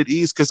mind at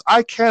ease, because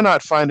I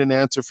cannot find an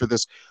answer for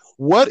this.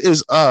 What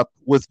is up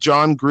with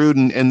John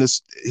Gruden and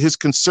his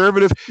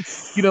conservative,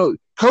 you know,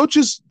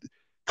 coaches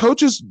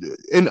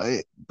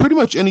in pretty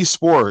much any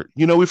sport?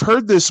 You know, we've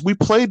heard this. We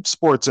played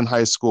sports in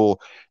high school.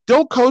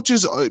 Don't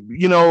coaches,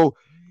 you know,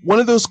 one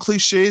of those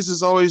cliches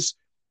is always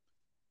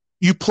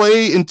you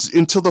play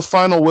until the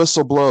final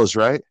whistle blows,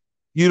 right?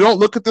 You don't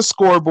look at the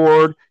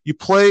scoreboard. You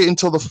play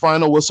until the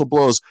final whistle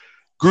blows.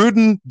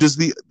 Gruden does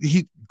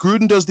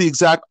the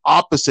exact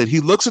opposite. He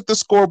looks at the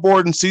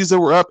scoreboard and sees that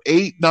we're up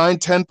 8, 9,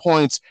 10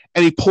 points,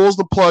 and he pulls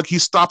the plug. He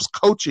stops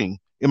coaching.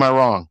 Am I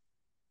wrong?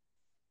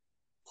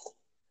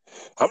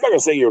 I'm not gonna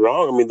say you're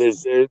wrong. I mean,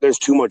 there's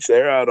too much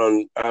there out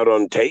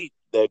on tape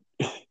that,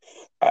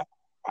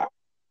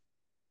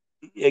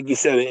 like you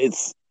said,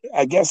 it's.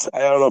 I guess I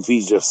don't know if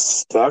he's just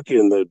stuck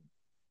in the,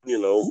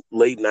 you know,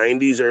 late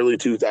 90s, early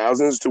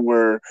 2000s to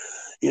where,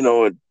 you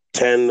know, a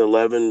 10,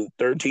 11,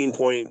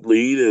 13-point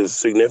lead is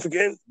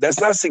significant.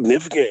 That's not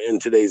significant in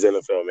today's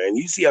NFL, man.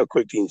 You see how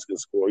quick teams can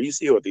score. You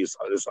see what this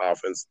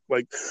offense,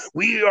 like,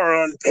 we are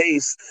on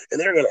pace, and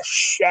they're going to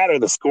shatter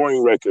the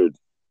scoring record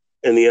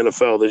in the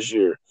NFL this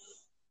year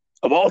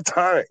of all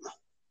time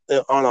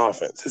on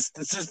offense.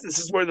 This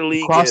is where the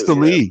league across is. The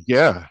league,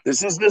 yeah.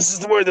 This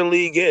is where the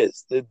league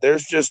is.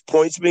 There's just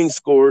points being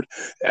scored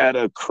at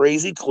a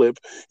crazy clip,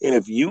 and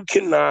if you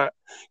cannot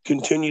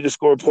continue to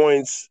score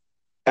points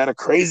at a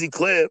crazy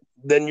clip,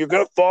 then you're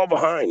going to fall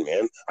behind,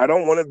 man. I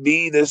don't want to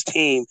be this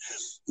team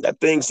that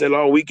thinks that,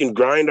 oh, we can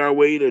grind our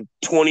way to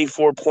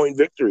 24-point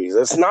victories.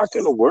 That's not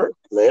going to work,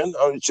 man.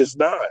 It's just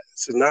not.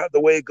 It's not the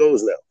way it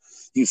goes now.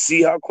 You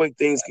see how quick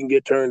things can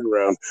get turned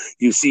around.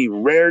 You see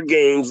rare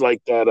games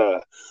like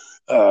that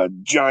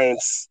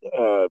Giants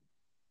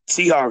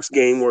Seahawks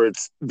game where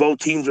it's both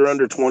teams are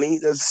under 20.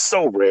 That's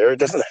so rare. It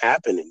doesn't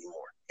happen anymore.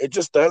 It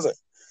just doesn't.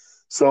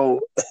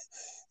 So,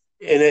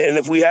 and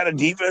if we had a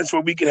defense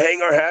where we could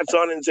hang our hats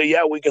on and say,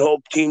 yeah, we can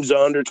hold teams to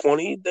under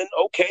 20, then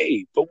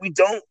okay. But we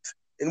don't,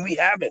 and we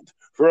haven't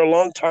for a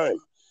long time.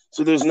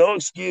 So there's no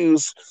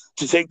excuse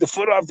to take the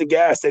foot off the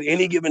gas at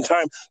any given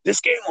time. This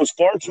game was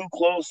far too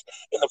close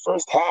in the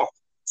first half.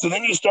 So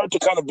then you start to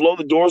kind of blow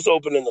the doors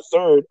open in the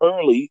third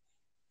early,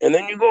 and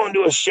then you go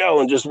into a shell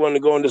and just want to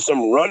go into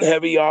some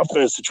run-heavy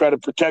offense to try to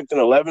protect an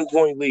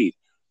 11-point lead.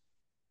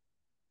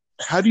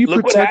 How do you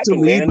protect a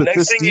lead with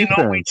this defense? Next thing you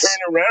know, we turn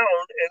around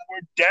and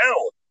we're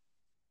down.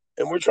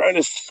 And we're trying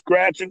to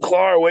scratch and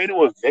claw our way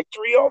to a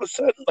victory all of a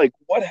sudden? Like,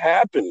 what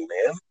happened,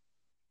 man?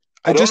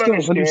 I just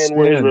don't understand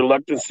where his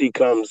reluctancy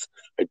comes.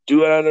 I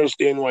do not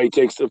understand why he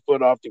takes the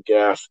foot off the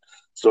gas.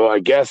 So I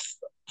guess,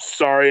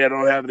 sorry, I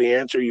don't have the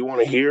answer you want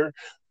to hear,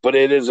 but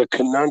it is a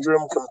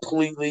conundrum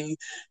completely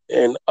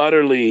and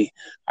utterly.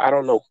 I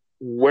don't know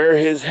where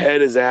his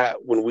head is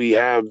at when we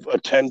have a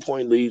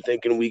 10-point lead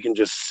thinking we can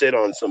just sit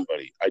on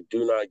somebody. I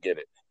do not get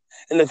it.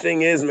 And the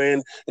thing is,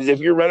 man, is if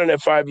you're running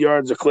at 5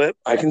 yards a clip,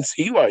 I can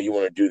see why you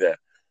want to do that.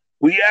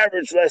 We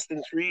average less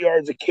than 3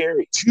 yards a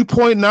carry.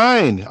 2.9 on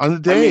the I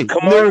mean, day.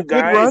 come And they're a on,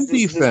 good guys. run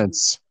This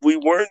defense. we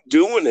weren't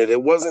doing it.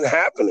 It wasn't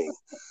happening.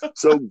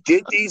 So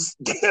get these.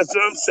 That's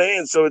what I'm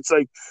saying. So it's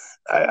like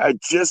I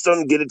just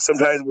don't get it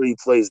sometimes where he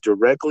plays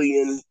directly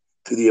into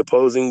the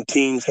opposing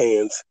team's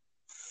hands.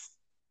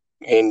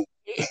 And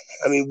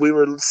I mean, we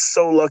were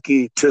so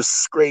lucky to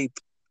scrape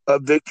a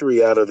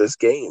victory out of this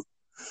game.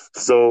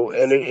 So,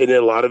 and a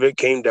lot of it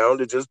came down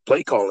to just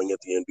play calling at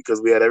the end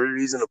because we had every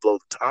reason to blow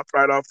the top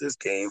right off this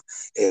game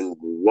and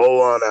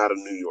roll on out of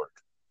New York.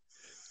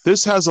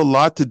 This has a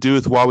lot to do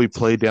with why we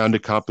play down to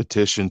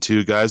competition,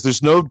 too, guys.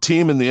 There's no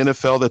team in the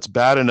NFL that's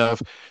bad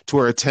enough to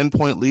where a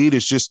 10-point lead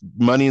is just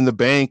money in the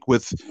bank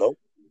with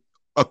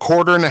a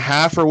quarter and a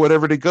half or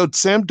whatever to go.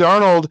 Sam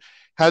Darnold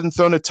hadn't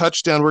thrown a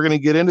touchdown. We're going to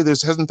get into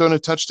this. Hasn't thrown a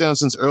touchdown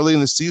since early in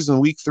the season,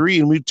 week 3,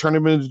 and we turned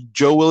him into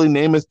Joe Willie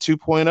Namath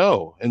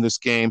 2.0 in this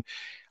game.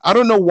 I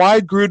don't know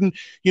why Gruden,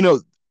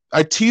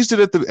 I teased it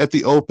at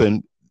the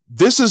open.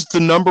 This is the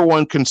number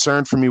one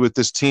concern for me with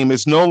this team.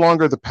 It's no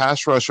longer the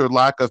pass rush or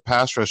lack of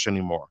pass rush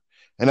anymore.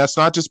 And that's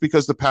not just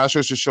because the pass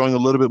rush is showing a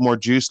little bit more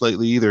juice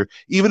lately either.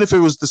 Even if it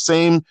was the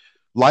same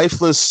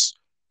lifeless,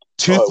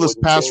 toothless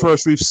pass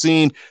rush we've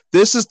seen,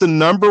 this is the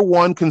number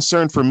one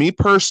concern for me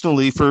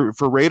personally, for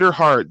Raider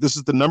Hart. This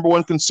is the number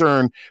one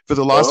concern for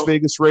the Las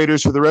Vegas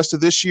Raiders for the rest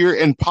of this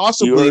year and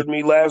possibly. You heard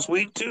me last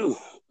week too,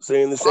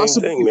 saying the same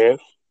thing, man.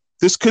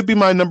 This could be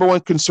my number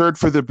one concern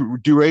for the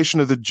duration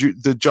of the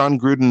John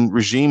Gruden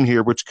regime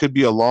here, which could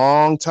be a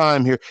long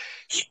time here.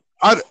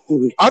 I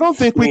don't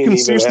think we can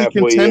seriously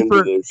contend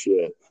for this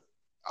yet.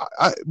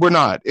 We're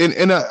not,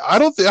 and I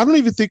don't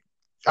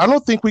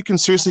think we can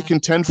seriously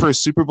contend for a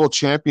Super Bowl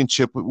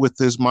championship with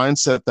this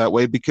mindset that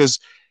way, because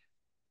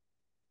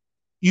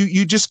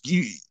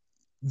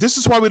this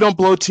is why we don't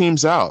blow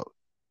teams out.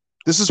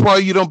 This is why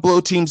you don't blow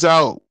teams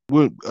out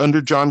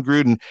under John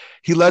Gruden.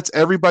 He lets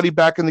everybody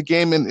back in the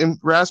game. And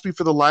Raspy,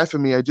 for the life of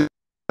me, I just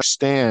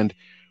understand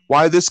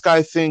why this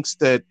guy thinks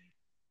that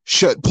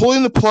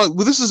pulling the plug.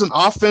 Well, this is an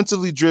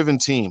offensively driven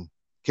team.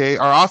 Okay,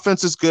 our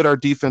offense is good, our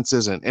defense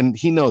isn't, and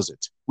he knows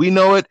it. We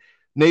know it.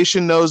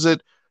 Nation knows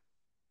it.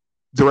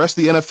 The rest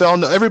of the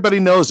NFL,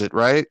 everybody knows it,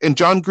 right? And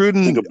John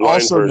Gruden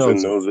also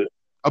knows it.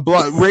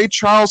 Ray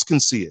Charles can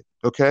see it.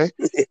 Okay.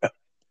 Yeah.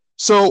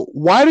 So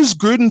why does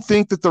Gruden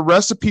think that the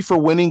recipe for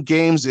winning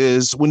games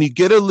is when you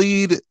get a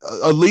lead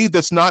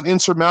that's not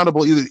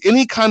insurmountable, either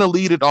any kind of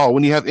lead at all,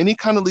 when you have any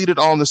kind of lead at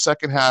all in the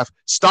second half,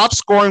 stop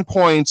scoring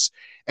points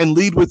and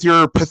lead with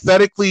your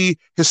pathetically,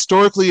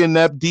 historically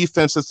inept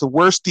defense that's the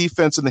worst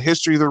defense in the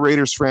history of the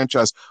Raiders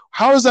franchise?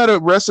 How is that a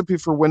recipe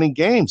for winning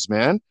games,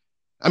 man?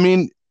 I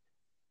mean,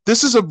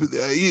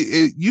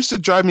 it used to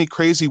drive me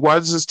crazy. Why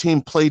does this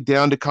team play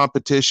down to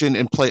competition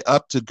and play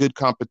up to good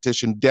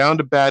competition, down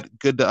to bad,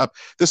 good to up?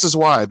 This is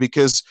why,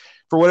 because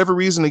for whatever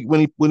reason,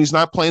 when he's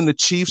not playing the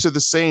Chiefs or the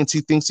Saints,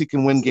 he thinks he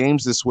can win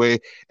games this way.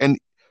 And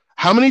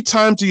how many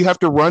times do you have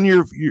to run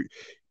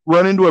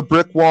into a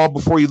brick wall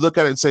before you look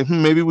at it and say,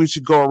 maybe we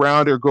should go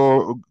around or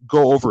go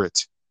over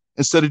it,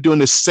 instead of doing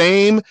the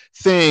same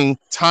thing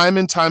time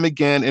and time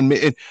again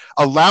and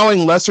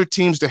allowing lesser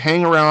teams to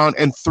hang around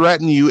and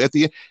threaten you at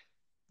the end?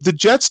 The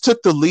Jets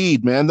took the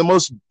lead, man, the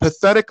most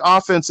pathetic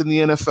offense in the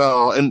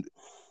NFL. And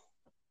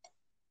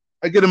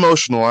I get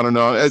emotional. I don't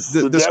know.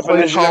 The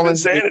definition of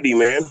insanity,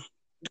 man.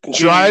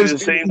 Drives the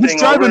same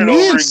thing over and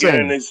over again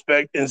and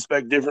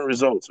expect different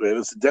results, man.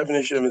 It's the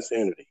definition of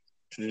insanity.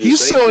 He's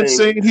so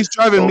insane. He's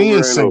driving me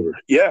insane.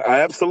 Yeah,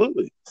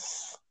 absolutely.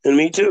 And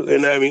me too.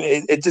 And I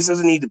mean, it just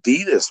doesn't need to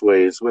be this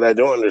way. It's what I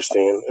don't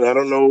understand. And I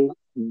don't know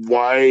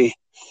why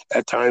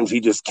at times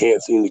he just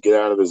can't seem to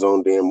get out of his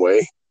own damn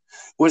way.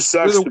 Which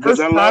sucks because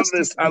I love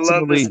this. I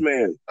love this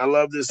man. I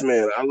love this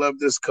man. I love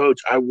this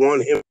coach. I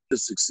want him to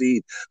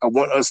succeed. I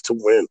want us to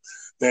win,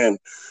 man.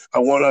 I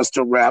want us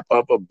to wrap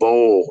up a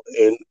bowl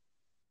and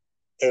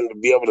to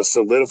be able to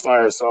solidify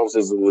ourselves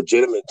as a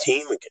legitimate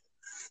team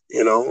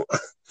again.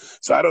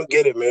 So I don't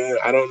get it, man.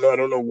 I don't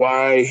know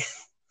why.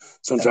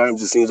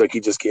 Sometimes it seems like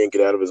he just can't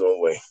get out of his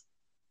own way.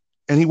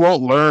 And he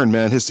won't learn,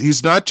 man.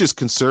 He's not just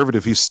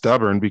conservative, he's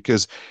stubborn,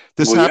 because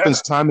this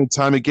happens time and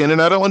time again. And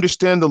I don't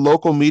understand the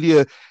local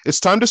media. It's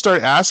time to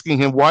start asking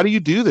him, why do you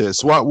do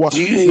this? What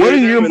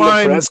in your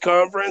mind? In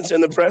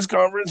the press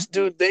conference,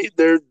 dude,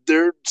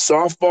 they're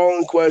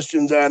softballing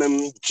questions at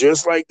him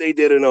just like they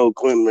did in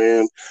Oakland,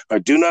 man. I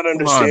do not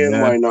understand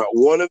why not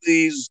one of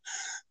these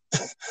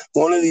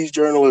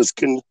journalists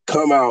can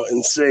come out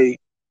and say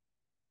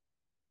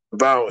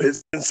about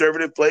his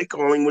conservative play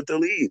calling with the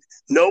lead.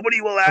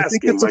 Nobody will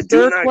ask him. I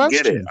do not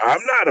get it.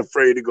 I'm not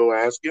afraid to go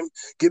ask him.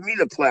 Give me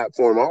the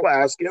platform. I'll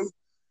ask him.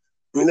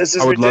 I mean, this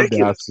is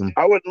ridiculous.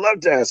 I would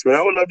love to ask him.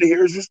 I would love to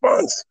hear his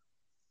response.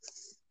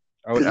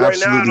 Because right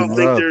now I don't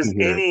think there's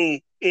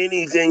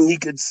anything he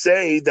could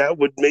say that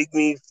would make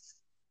me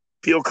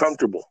feel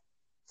comfortable.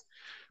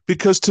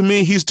 Because to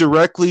me, he's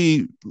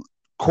directly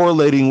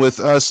correlating with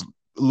us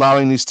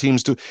allowing these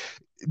teams to.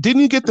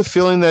 Didn't you get the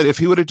feeling that if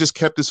he would have just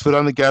kept his foot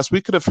on the gas,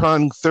 we could have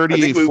hung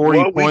 38,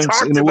 40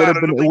 points and it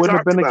wouldn't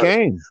have been a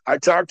game? I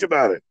talked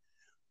about it.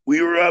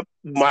 We were up,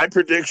 my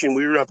prediction,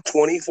 we were up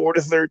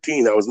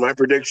 24-13. That was my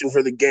prediction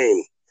for the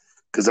game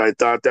because I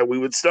thought that we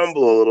would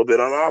stumble a little bit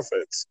on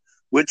offense,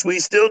 which we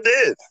still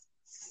did.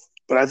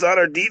 But I thought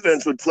our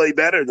defense would play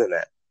better than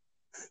that.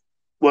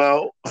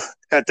 Well,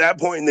 at that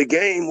point in the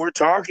game, we're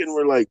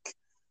like,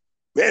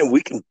 man,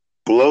 we can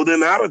blow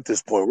them out at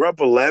this point. We're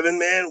up 11,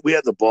 man. We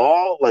had the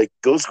ball. Like,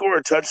 go score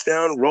a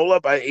touchdown, roll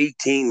up by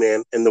 18,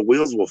 man, and the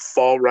wheels will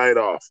fall right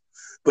off.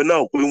 But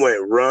no, we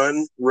went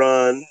run,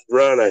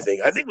 I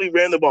think. I think we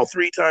ran the ball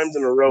 3 times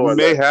in a row. We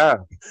may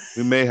have.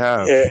 And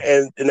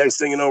the next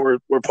thing you know,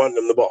 we're punting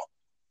them the ball.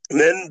 And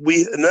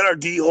then our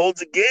D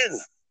holds again.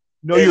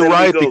 No, you're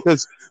right,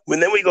 because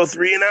then we go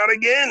 3 and out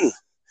again.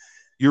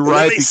 You're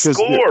right, because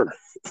score.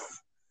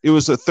 It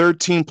was a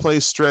 13-play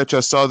stretch. I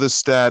saw this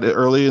stat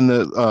early in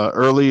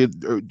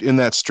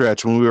that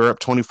stretch when we were up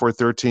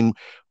 24-13,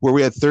 where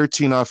we had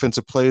 13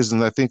 offensive plays,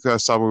 and I think I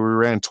saw where we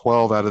ran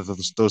 12 out of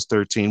those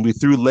 13. We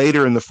threw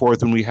later in the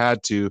fourth when we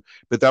had to,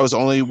 but that was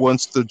only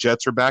once the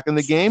Jets are back in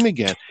the game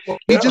again. Yeah.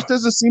 He just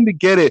doesn't seem to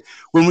get it.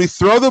 When we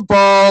throw the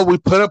ball, we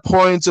put up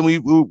points, and we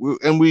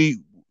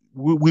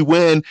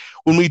win.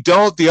 When we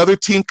don't, the other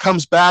team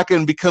comes back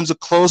and becomes a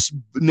close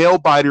nail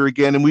biter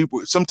again. And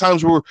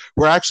sometimes we're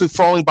actually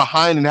falling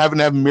behind and having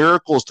to have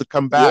miracles to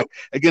come back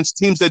against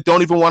teams that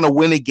don't even want to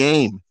win a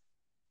game.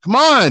 Come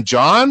on,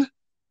 John.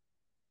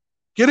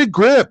 Get a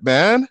grip,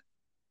 man.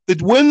 The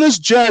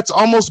winless Jets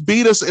almost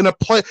beat us in a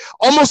play,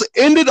 almost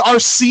ended our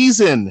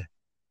season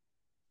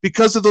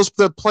because of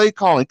the play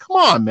calling. Come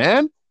on,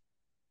 man.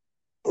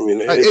 I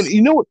mean, and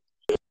you know what?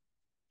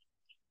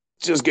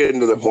 Just getting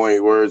to the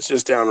point where it's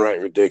just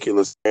downright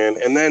ridiculous, man.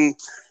 And then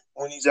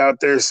when he's out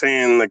there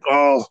saying like,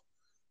 "Oh,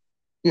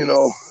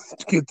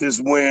 get this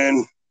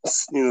win,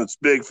 it's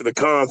big for the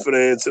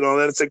confidence and all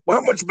that," it's like,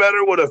 well, how much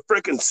better would a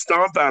freaking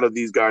stomp out of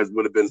these guys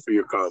would have been for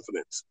your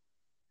confidence?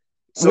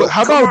 So well,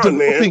 how about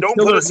man? Don't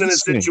put us in a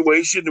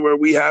situation where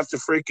we have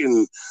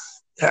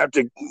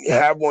to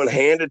have one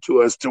handed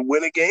to us to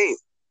win a game.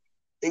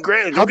 And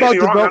granted, don't get me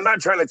wrong, I'm not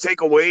trying to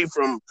take away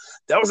from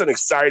 – that was an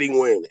exciting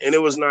win, and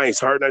it was nice.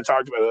 Hart and I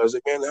talked about it. I was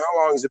like, man, how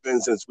long has it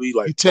been since we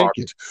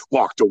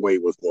walked away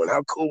with one?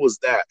 How cool was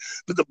that?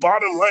 But the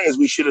bottom line is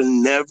we should have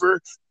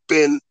never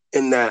been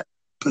in that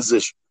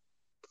position.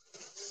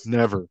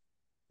 Never.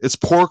 It's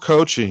poor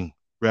coaching,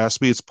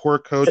 Raspy. It's poor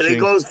coaching. And it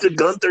goes to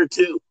Gunther,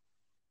 too.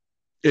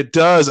 It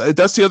does.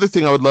 That's the other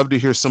thing I would love to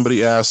hear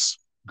somebody ask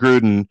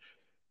Gruden.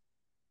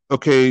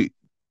 Okay,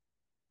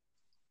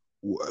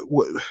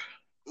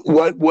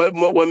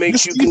 what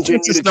makes you continue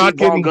to keep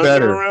Paul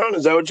Gunther around?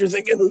 Is that what you're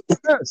thinking?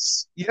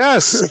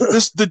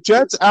 Yes. The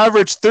Jets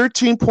averaged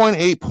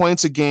 13.8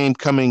 points a game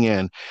coming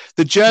in.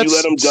 The Jets,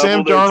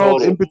 Sam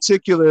Darnold in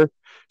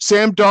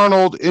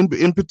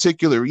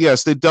particular,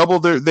 yes, they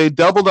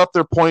doubled up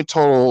their point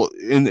total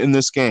in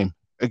this game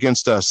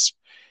against us.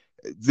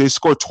 They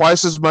scored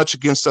twice as much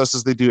against us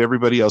as they do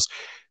everybody else.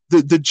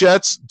 The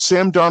Jets,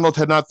 Sam Darnold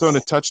had not thrown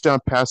a touchdown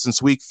pass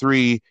since week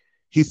 3.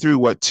 He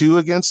threw, 2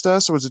 against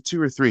us, or was it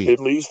 2 or 3? At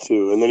least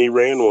 2, and then he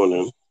ran one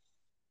in.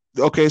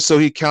 Okay, so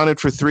he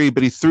counted for 3,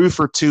 but he threw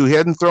for 2. He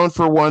hadn't thrown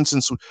for 1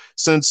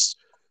 since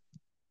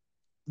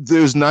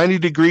there's 90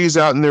 degrees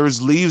out and there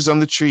was leaves on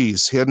the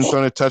trees. He hadn't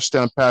thrown a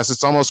touchdown pass.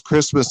 It's almost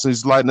Christmas, and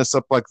he's lighting us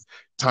up like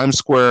Times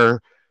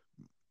Square,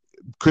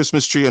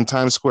 Christmas tree in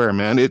Times Square,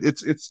 man.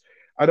 It's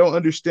I don't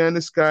understand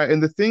this guy.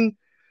 And the thing,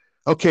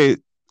 okay,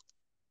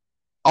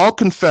 I'll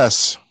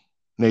confess,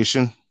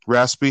 Nation,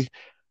 Raspy,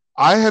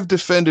 I have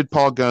defended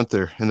Paul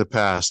Gunther in the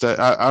past.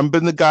 I've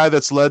been the guy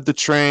that's led the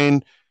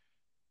train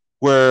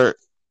where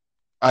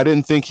I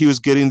didn't think he was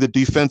getting the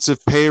defensive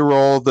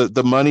payroll,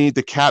 the money,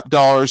 the cap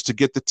dollars to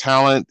get the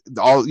talent.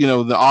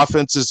 The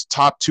offense is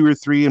top 2 or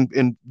 3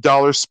 in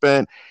dollars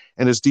spent,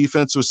 and his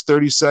defense was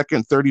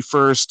 32nd,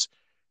 31st.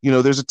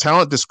 There's a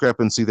talent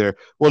discrepancy there.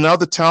 Well, now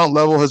the talent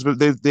level has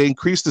been they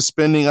increased the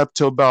spending up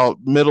to about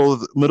middle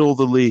of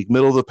the league,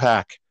 middle of the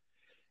pack,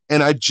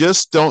 and I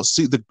just don't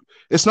see the.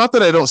 It's not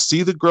that I don't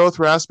see the growth,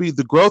 Raspy.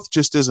 The growth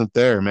just isn't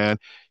there, man.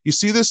 You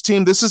see this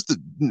team.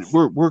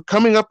 We're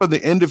coming up on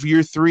the end of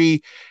year 3,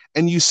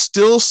 and you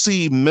still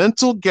see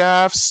mental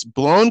gaffes,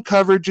 blown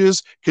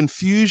coverages,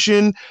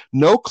 confusion,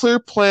 no clear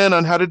plan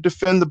on how to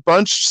defend the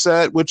bunch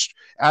set, which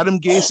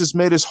Adam Gase has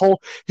made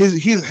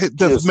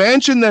the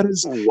mansion that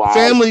his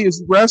family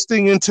is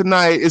resting in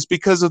tonight is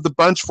because of the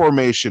bunch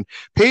formation.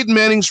 Peyton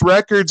Manning's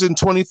records in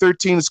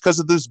 2013 is because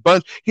of this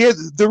bunch.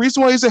 The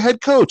reason why he's a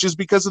head coach is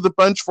because of the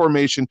bunch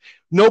formation.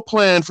 No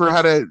plan for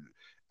how to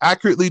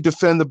accurately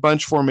defend the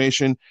bunch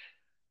formation.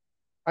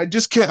 I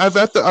just can't.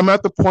 I'm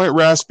at the point,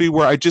 Raspy,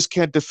 where I just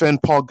can't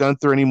defend Paul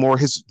Gunther anymore.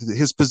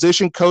 His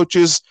position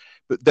coaches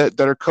that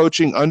are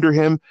coaching under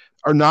him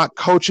are not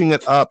coaching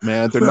it up,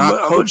 man. They're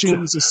not coaching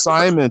these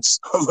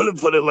assignments. I'm gonna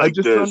put it like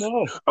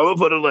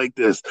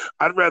this.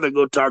 I'd rather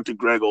go talk to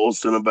Greg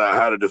Olson about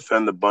how to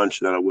defend the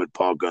bunch than I would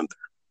Paul Gunther.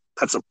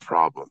 That's a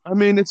problem. I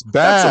mean, it's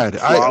That's a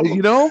bad.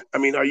 problem. I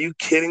mean, are you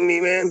kidding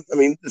me, man? I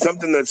mean,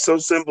 something that's so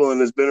simple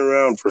and has been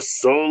around for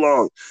so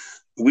long.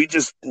 We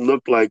just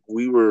looked like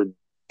we were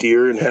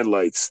deer in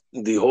headlights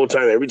the whole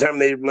time. Every time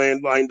they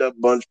lined up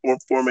bunch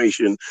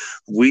formation,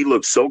 we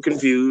looked so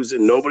confused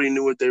and nobody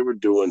knew what they were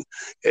doing.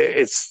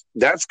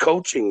 That's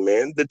coaching,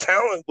 man. The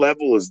talent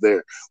level is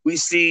there. We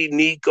see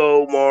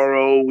Nico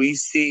Morrow, we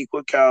see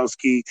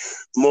Kwiatkowski,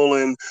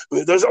 Mullen. I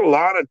mean, there's a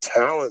lot of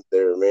talent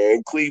there,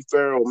 man. Cleve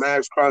Farrell,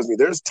 Max Crosby.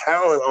 There's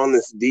talent on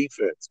this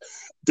defense.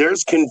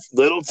 There's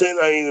Littleton.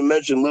 I didn't even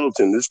mention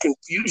Littleton. There's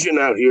confusion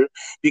out here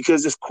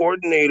because this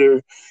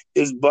coordinator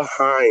is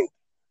behind.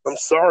 I'm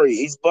sorry,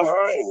 he's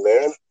behind,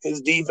 man.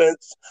 His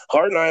defense.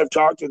 Hart and I have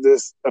talked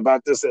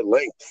about this at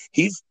length.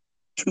 He's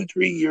 2-3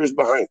 years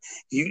behind.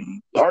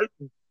 Hart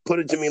put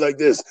it to me like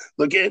this: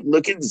 look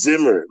at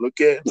Zimmer. Look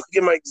at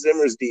Mike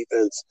Zimmer's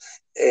defense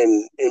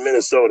in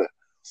Minnesota.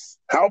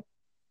 How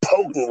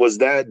potent was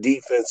that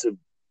defensive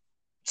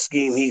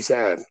scheme he's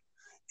had?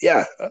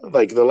 Yeah,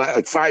 like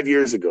 5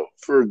 years ago,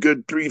 for a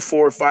good 3,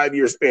 4, 5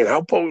 year span.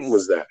 How potent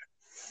was that?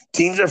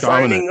 Teams are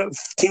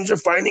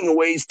finding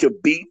ways to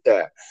beat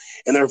that,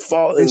 and they're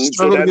falling.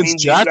 So that means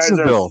these guys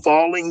are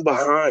falling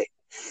behind.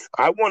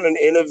 I want an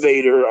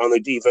innovator on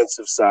the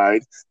defensive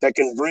side that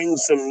can bring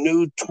some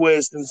new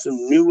twist and some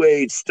new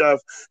age stuff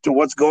to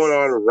what's going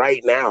on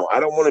right now. I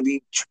don't want to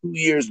be 2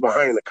 years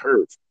behind the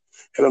curve.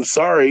 And I'm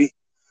sorry,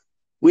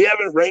 we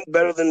haven't ranked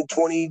better than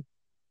 24th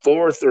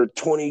or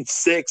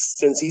 26th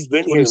since he's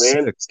been here,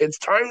 man. It's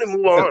time to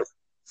move on.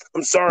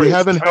 I'm sorry,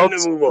 it's time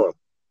to move on.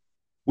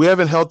 We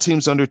haven't held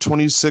teams under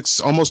 26,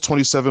 almost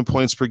 27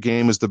 points per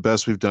game is the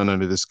best we've done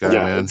under this guy,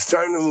 man. It's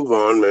time to move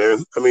on,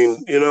 man. I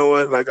mean, you know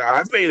what? Like,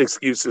 I've made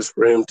excuses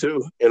for him,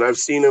 too. And I've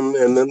seen him.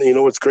 And then, you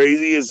know, what's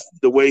crazy is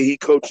the way he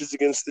coaches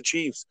against the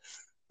Chiefs.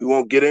 We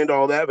won't get into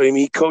all that, but I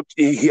mean,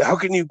 how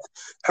can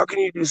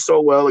you do so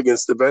well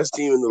against the best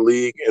team in the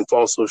league and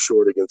fall so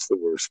short against the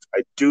worst?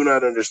 I do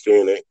not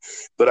understand it,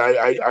 but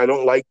I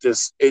don't like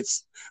this.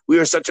 We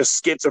are such a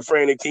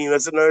schizophrenic team.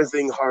 That's another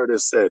thing Hart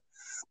has said.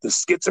 The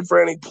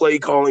schizophrenic play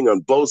calling on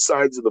both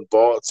sides of the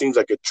ball. It seems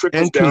like it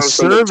trickles down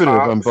from the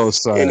top on both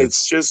sides, and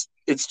it's just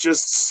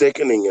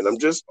sickening. And I'm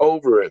just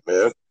over it,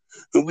 man.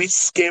 We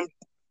skimped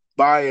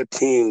by a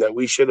team that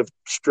we should have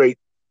straight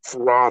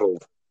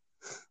throttled.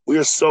 We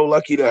are so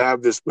lucky to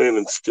have this win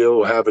and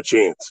still have a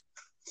chance.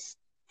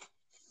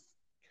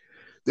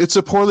 It's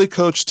a poorly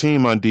coached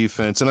team on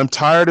defense, and I'm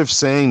tired of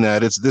saying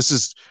that. This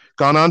has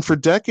gone on for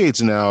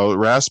decades now.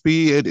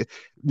 Raspy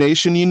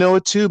Nation, you know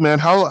it too, man.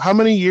 How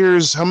many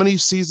years, how many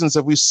seasons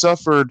have we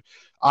suffered,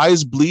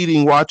 eyes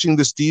bleeding, watching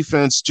this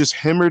defense just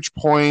hemorrhage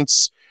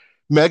points,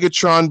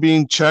 Megatron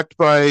being checked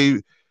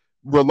by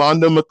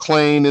Rolando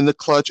McClain in the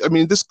clutch? I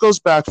mean, this goes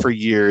back for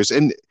years,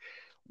 and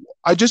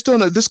I just don't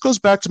know. This goes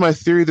back to my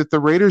theory that the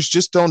Raiders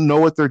just don't know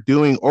what they're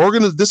doing.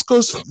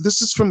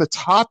 This is from the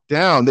top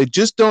down. They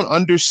just don't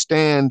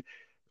understand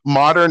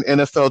modern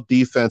NFL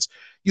defense.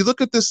 You look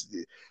at this.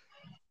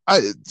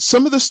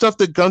 Some of the stuff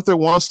that Gunther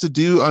wants to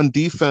do on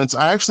defense,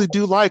 I actually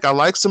do like. I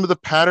like some of the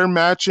pattern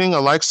matching. I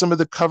like some of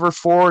the cover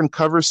 4 and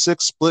cover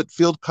 6 split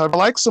field cover. I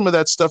like some of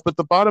that stuff. But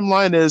the bottom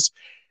line is,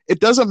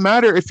 it doesn't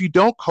matter if you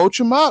don't coach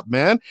them up,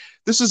 man.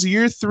 This is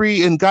year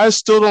 3, and guys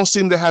still don't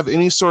seem to have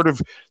any sort of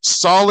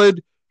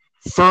solid,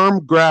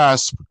 firm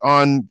grasp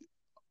on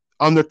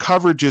their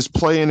coverages,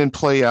 play in and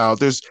play out.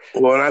 Teams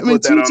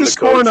are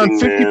scoring on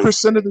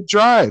 50% of the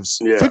drives.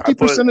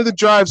 50% of the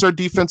drives our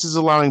defense is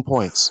allowing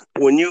points.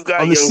 When you've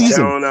got young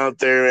talent out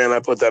there, and I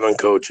put that on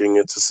coaching,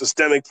 it's a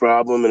systemic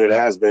problem, and it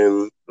has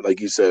been, like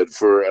you said,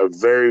 for a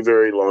very,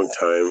 very long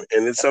time.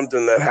 And it's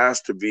something that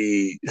has to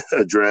be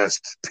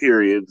addressed,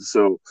 period.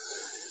 So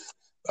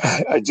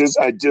I just,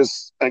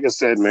 like I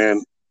said,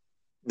 man,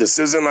 this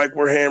isn't like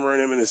we're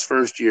hammering him in his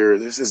first year.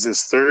 This is his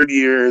 3rd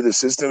year. The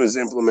system is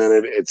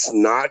implemented. It's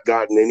not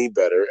gotten any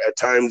better. At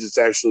times, it's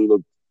actually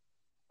looked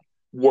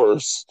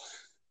worse.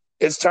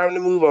 It's time to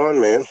move on,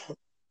 man.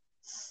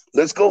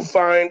 Let's go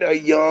find a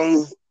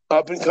young,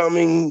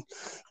 up-and-coming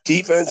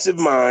defensive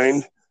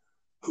mind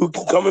who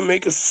can come and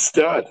make a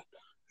stud.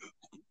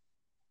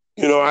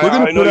 You know,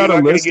 I know you're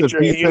not going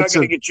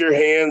to get your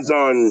hands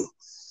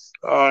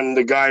on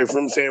the guy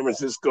from San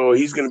Francisco.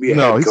 He's going to be a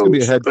head coach. He's going to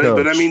be a head coach.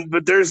 But I mean,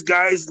 there's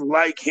guys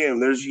like him.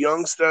 There's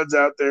young studs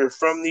out there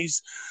from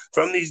these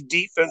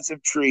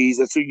defensive trees.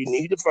 That's who you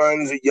need to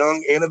find, is a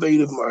young,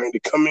 innovative mind to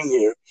come in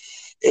here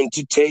and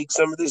to take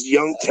some of this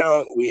young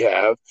talent we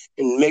have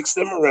and mix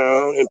them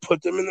around and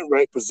put them in the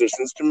right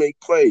positions to make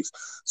plays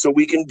so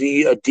we can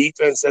be a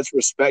defense that's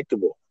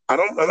respectable.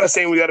 I'm not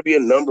saying we got to be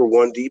a number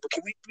 1D, but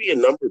can we be a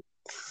number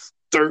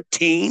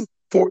 13,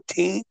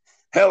 14?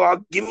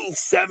 Hell, give me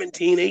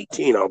 17,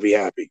 18. I'll be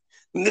happy.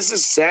 And this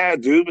is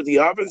sad, dude, but the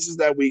offenses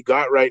that we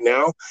got right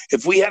now,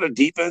 if we had a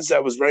defense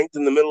that was ranked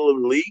in the middle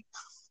of the league,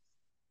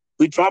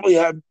 we'd probably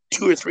have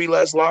 2 or 3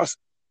 less losses.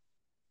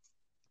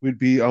 We'd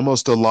be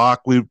almost a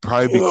lock. We'd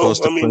probably be close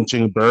to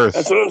clinching a berth.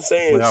 That's what I'm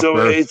saying. So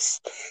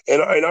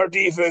and our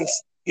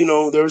defense, you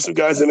know, there were some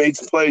guys that made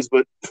some plays,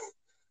 but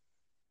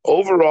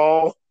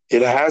overall,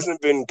 It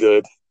hasn't been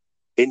good.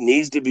 It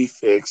needs to be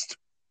fixed.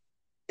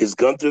 Is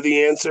Gunther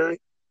the answer?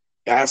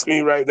 Ask me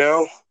right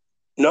now.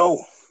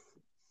 No.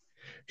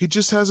 He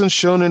just hasn't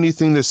shown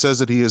anything that says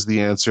that he is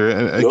the answer.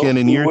 And No. again,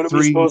 in year What are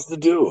we three, supposed to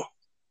do?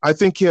 I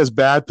think he has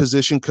bad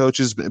position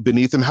coaches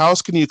beneath him. How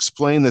else can you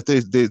explain that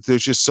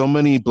there's just so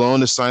many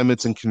blown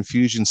assignments and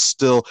confusion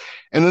still?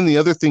 And then the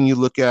other thing you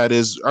look at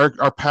is our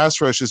pass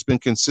rush has been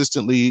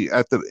consistently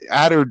at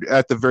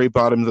the very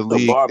bottom of the The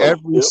league bottom.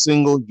 every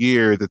single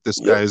year that this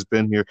guy Yep. has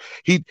been here.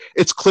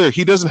 It's clear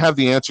he doesn't have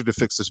the answer to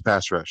fix this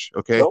pass rush.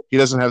 Okay, Nope. he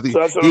doesn't have So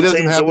that's what he I'm doesn't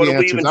saying. So have what the are we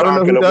answers. even I don't know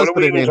talking who about? What does, are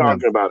but we it even ain't him.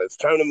 talking about? It's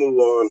time to move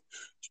on.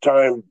 It's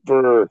time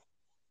for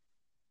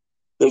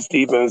this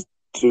defense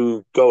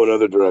to go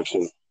another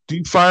direction. Do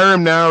you fire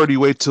him now, or do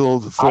you wait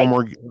till I, four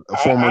more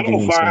I don't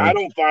games? fire. I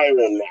don't fire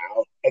him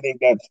now. I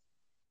think that's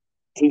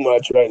too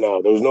much right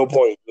now. There's no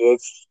point.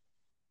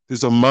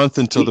 There's a month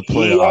until the He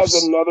has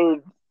playoffs.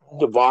 another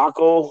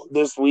debacle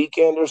this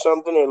weekend or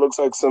something. It looks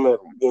like some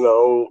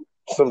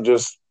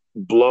just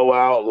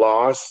blowout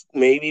loss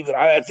maybe. But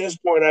at this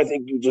point, I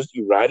think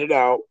you ride it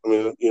out. I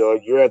mean,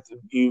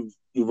 you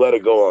let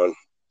it go on.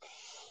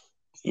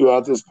 You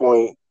at this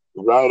point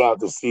ride out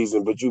the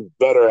season, but you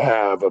better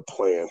have a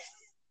plan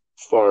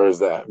as far as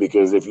that,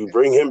 because if you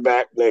bring him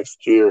back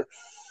next year,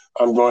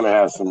 I'm going to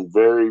have some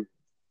very,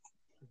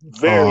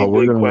 very Oh,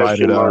 we're big gonna light it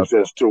question up. marks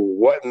as to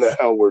what in the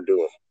hell we're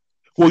doing.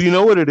 Well, you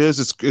know what it is.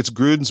 It's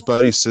Gruden's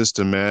buddy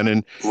system, man,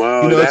 and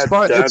Well, it's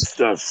fine. that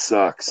stuff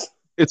sucks.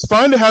 It's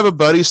fine to have a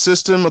buddy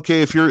system.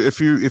 Okay, if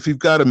you've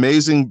got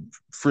amazing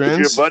If your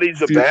friends,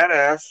 buddy's a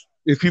badass,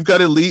 if you've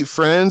got elite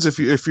friends, if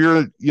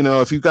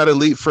you've got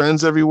elite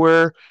friends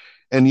everywhere,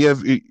 and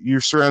you're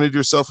surrounded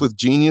yourself with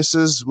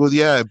geniuses, well,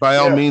 yeah, by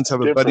all yeah, means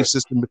have a buddy different.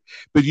 system.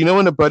 But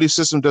when a buddy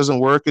system doesn't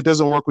work, it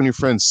doesn't work when your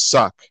friends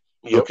suck.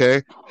 Yep.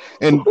 Okay,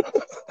 and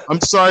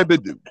I'm sorry, but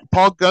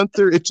Paul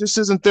Gunther, it just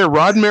isn't there.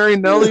 Rod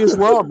Marinelli as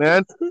well,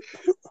 man.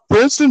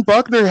 Princeton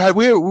Buckner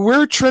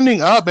we're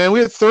trending up, man.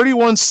 We had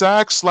 31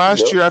 sacks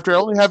last year after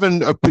only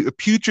having a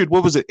putrid,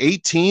 what was it,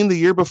 18 the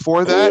year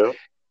before that. Yep.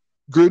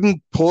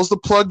 Gruden pulls the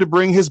plug to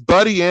bring his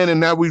buddy in, and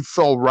now we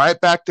fell right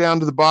back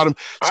down to the bottom.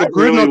 So I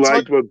Gruden, really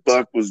liked what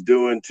Buck was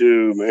doing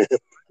too, man.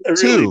 I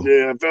really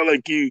did. I felt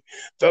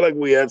like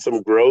we had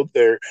some growth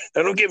there.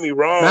 Now, don't get me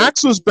wrong.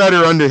 Max was better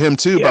under him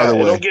too, by the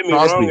way. Don't get me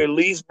wrong. At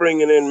least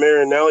bringing in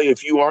Marinelli,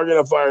 if you are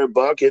going to fire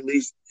Buck, at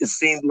least it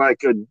seemed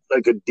like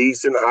a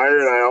decent hire.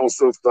 And I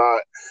also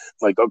thought,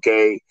 like,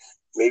 okay,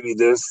 maybe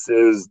this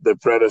is the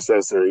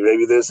predecessor.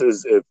 Maybe this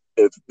is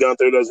if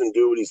Gunther doesn't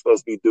do what he's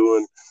supposed to be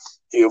doing,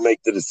 he'll make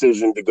the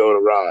decision to go to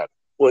Rod.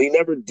 Well, he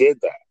never did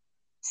that.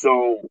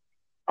 So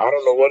I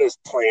don't know what his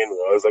plan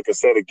was. Like I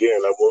said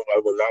again, I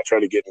will not try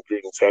to get in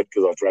Gruden's head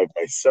because I'll drive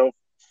myself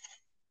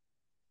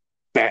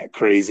bat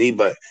crazy.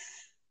 But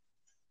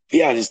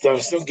yeah, I just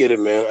don't get it,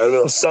 man. I don't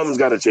know, something's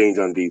got to change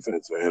on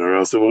defense, man, or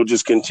else it will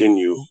just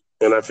continue.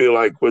 And I feel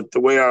like with the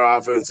way our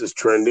offense is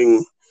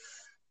trending,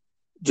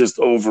 just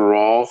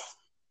overall,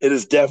 it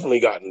has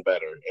definitely gotten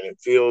better, and it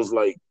feels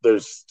like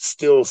there's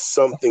still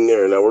something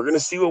there. Now we're gonna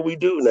see what we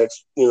do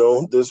next.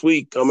 This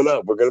week coming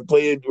up, we're gonna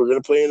play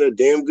in a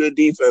damn good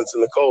defense in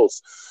the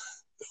Colts.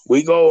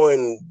 We go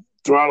and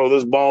throttle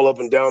this ball up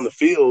and down the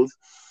field.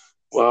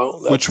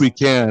 Well, which we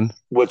can,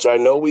 which I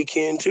know we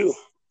can too.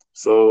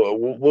 So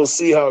we'll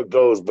see how it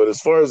goes. But as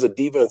far as the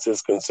defense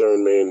is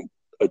concerned, man,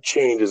 a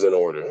change is in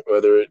order.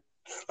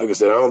 Like I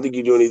said, I don't think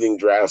you do anything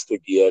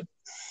drastic yet.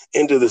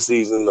 Into the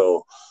season,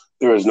 though,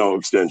 there is no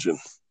extension.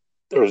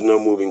 There is no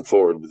moving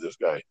forward with this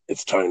guy.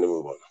 It's time to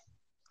move on.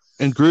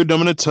 And Gruden,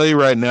 I'm going to tell you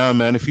right now,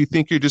 man, if you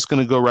think you're just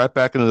going to go right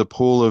back into the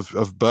pool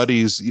of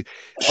buddies,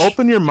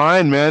 open your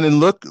mind, man,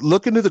 and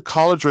look into the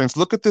college ranks.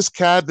 Look at this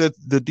cat, that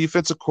the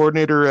defensive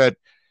coordinator at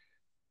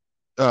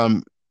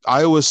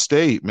Iowa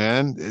State,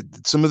 man.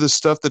 Some of the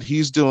stuff that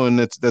he's doing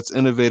that's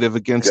innovative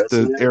against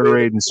the air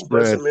raid and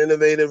spread. Some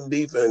innovative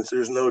defense,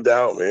 there's no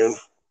doubt, man.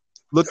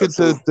 Look at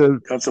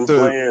got some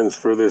plans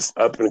for this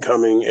up and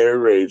coming air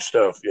raid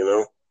stuff,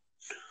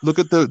 Look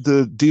at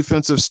the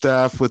defensive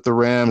staff with the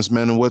Rams,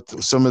 man, and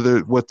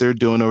what they're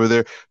doing over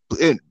there.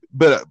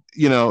 But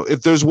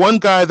if there's one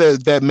guy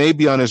that may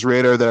be on his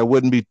radar that I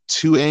wouldn't be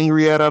too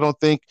angry at, I don't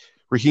think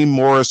Raheem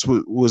Morris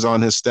was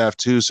on his staff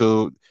too,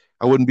 so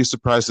I wouldn't be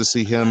surprised to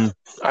see him.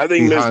 I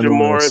think Mr.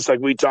 Morris, like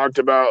we talked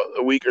about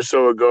a week or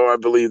so ago, I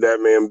believe that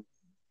man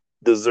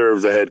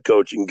deserves a head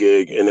coaching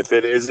gig. And if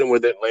it isn't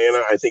with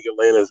Atlanta, I think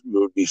Atlanta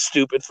would be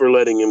stupid for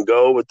letting him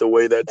go with the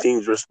way that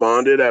team's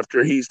responded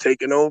after he's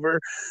taken over.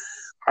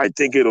 I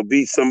think it'll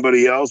be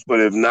somebody else.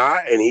 But if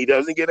not, and he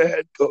doesn't get a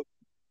head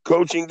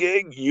coaching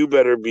gig, you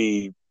better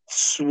be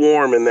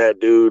swarming that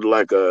dude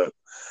like a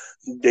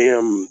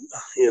damn,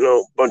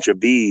 bunch of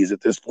bees at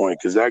this point,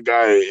 because that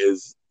guy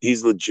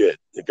he's legit.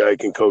 The guy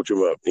can coach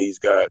him up. He's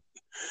got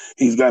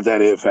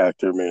that it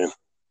factor, man.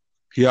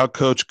 He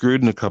outcoached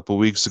Gruden a couple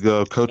weeks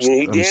ago.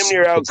 He damn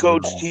near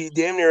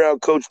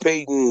outcoached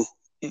Peyton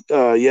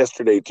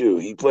yesterday too.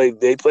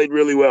 They played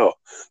really well.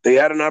 They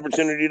had an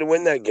opportunity to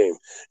win that game.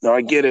 Now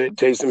I get it.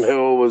 Taysom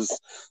Hill was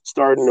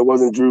starting. It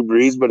wasn't Drew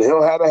Brees, but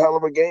Hill had a hell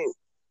of a game.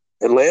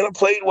 Atlanta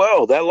played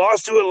well. That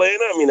loss to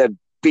Atlanta, I mean, that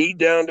beat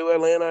down to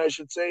Atlanta, I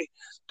should say,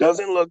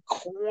 doesn't look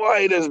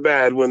quite as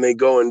bad when they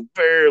go and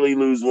barely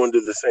lose one to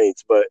the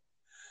Saints. But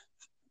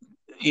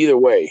either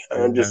way,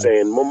 I'm just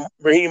Yeah. saying,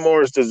 Raheem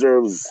Morris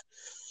deserves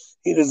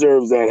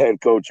that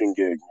head coaching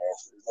gig, man.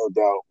 There's no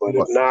doubt. But if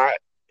Well, not,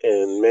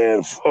 and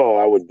man,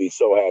 I would be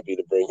so happy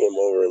to bring him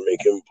over and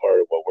make him part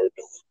of what we're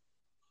doing.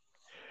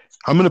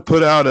 I'm going to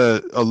put out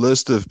a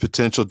list of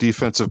potential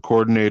defensive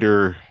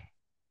coordinator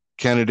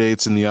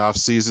candidates in the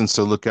offseason,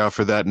 so look out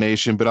for that,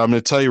 nation. But I'm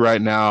going to tell you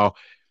right now,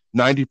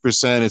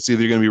 90% it's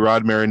either going to be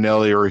Rod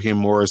Marinelli or Raheem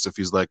Morris if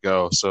he's let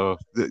go. So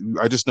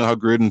I just know how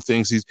Gruden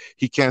thinks.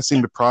 He can't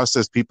seem to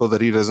process people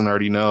that he doesn't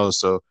already know.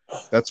 So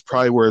that's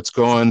probably where it's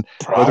going.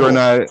 Whether or Problem.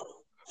 not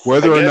I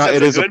guess that's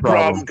it a is a good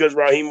problem problem. because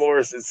Raheem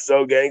Morris is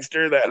so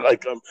gangster that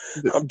like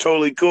I'm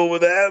totally cool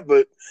with that.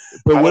 But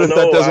But I what don't if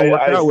that know. doesn't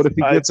work out? What if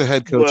he I gets a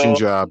head coaching well,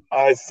 job?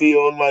 I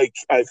feel like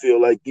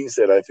you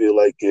said. I feel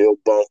like he'll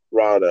bump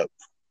Rod up.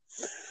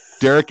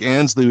 Derek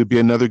Ansley would be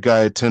another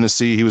guy at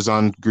Tennessee. He was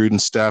on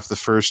Gruden's staff the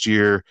first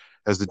year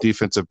as the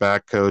defensive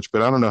back coach,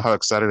 but I don't know how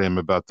excited I am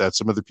about that.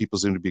 Some other people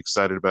seem to be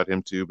excited about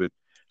him too, but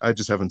I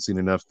just haven't seen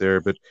enough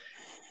there. But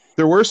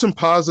there were some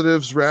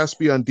positives,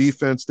 Raspy, on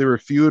defense. They were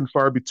few and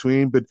far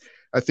between, but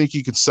I think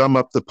you could sum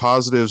up the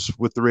positives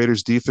with the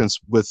Raiders defense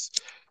with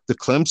the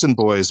Clemson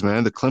boys,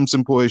 man. The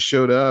Clemson boys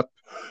showed up.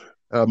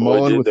 Boy,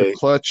 Mullen did with the they!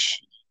 clutch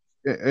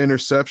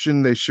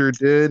interception, they sure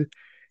did.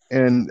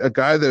 And a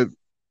guy that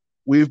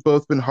we've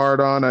both been hard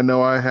on. I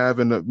know I have,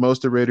 and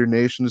most of Raider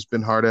Nation has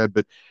been hard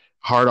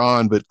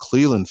on. But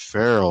Cleveland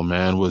Farrell,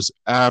 man, was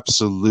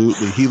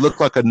absolutely. He looked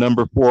like a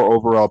number 4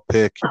 overall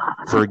pick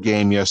for a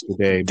game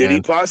yesterday, Did he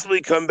man.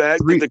 possibly come back?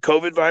 Did Three, the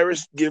COVID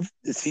virus give?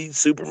 Is he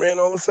Superman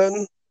all of a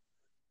sudden?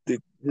 Did,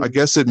 I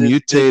guess it did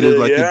mutated the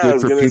like it yeah? I did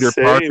was for gonna Peter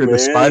say, Parker, the man,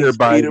 spider he's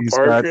bite. Peter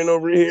Parker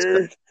over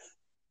here.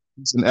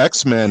 He's an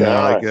X-Men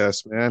now, I God,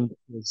 guess, man.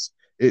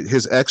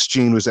 His X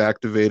gene was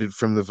activated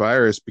from the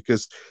virus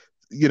because,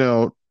 you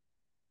know,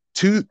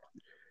 two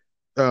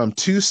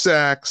two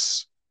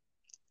sacks,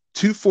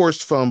 2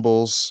 forced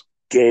fumbles,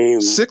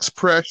 game 6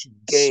 pressures.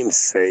 game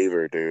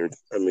saver, dude.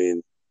 I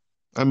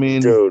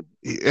mean, Dude,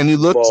 and he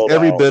looked balled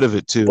every out, bit of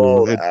it too.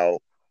 balled out.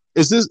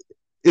 Is this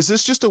is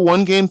this just a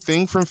 1 game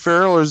thing from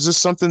Farrell, or is this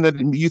something that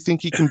you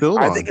think he can build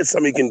I think on? it's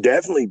something you can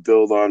definitely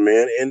build on,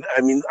 man. And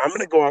I'm going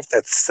to go off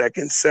that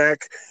second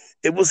sack.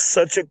 It was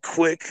such a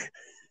quick,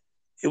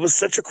 it was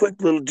such a quick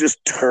little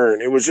just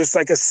turn. It was just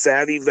like a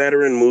savvy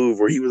veteran move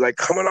where he was like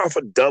coming off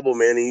a double,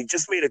 man, and he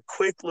just made a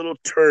quick little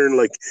turn.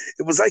 Like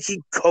it was like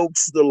he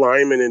coaxed the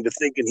lineman into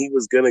thinking he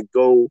was going to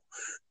go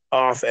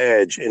off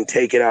edge and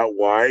take it out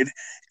wide,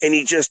 and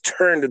he just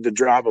turned at the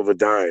drop of a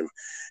dime.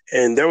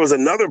 And there was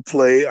another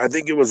play, I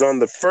think it was on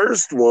the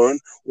first one,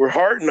 where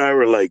Hart and I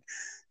were like,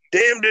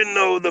 damn, didn't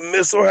know the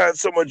missile had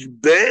so much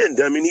bend.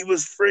 I mean, he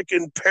was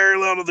freaking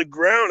parallel to the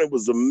ground. It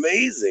was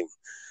amazing.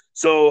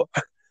 So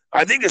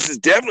I think this is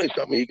definitely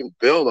something he can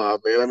build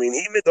off, man. I mean,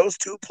 even those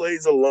 2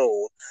 plays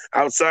alone,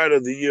 outside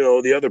of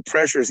the other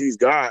pressures he's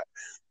got,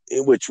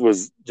 which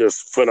was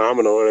just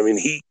phenomenal. And I mean,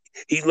 he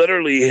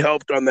literally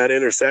helped on that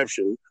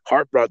interception.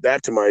 Hart brought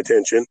that to my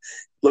attention.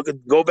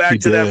 Go He back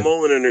to that did.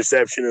 Mullen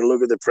interception and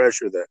look at the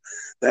pressure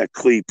that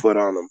Clee put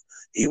on him.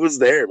 He was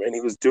there, man. He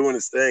was doing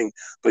his thing.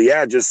 But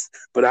yeah,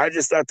 but I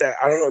just thought that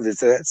I don't know,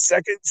 that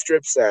second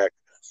strip sack,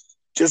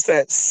 just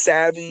that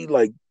savvy,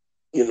 like,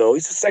 he's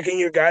a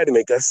second-year guy to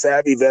make a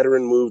savvy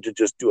veteran move to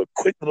just do a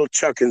quick little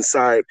chuck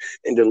inside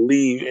and to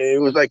leave. And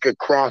it was like a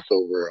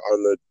crossover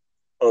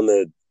on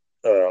the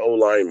O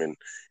lineman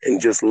and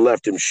just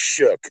left him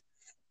shook.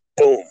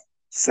 Boom,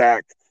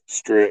 sack,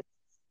 strip,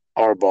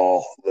 our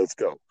ball. Let's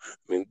go.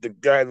 I mean, the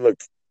guy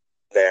looked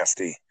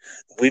nasty.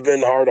 We've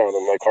been hard on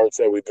him, like Hart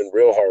said. We've been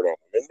real hard on him,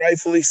 and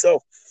rightfully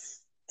so.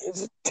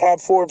 He's a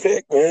top 4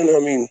 pick, man. I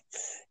mean,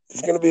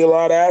 there's going to be a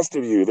lot asked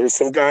of you. There's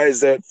some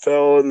guys that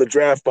fell in the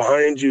draft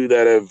behind you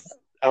that have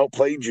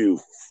outplayed you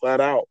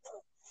flat out.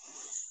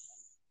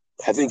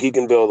 I think he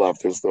can build off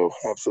this, though.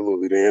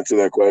 Absolutely. To answer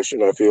that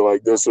question, I feel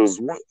like this was,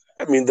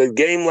 the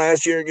game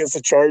last year against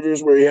the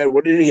Chargers where he had,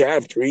 what did he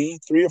have? Three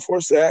or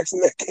 4 sacks in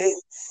that game?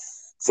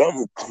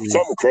 Something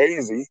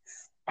crazy.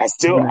 I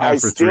still, 2.5 I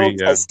for still, 3.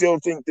 I Yeah. still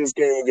think this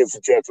game against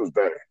the Jets was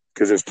better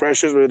because his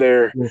pressures were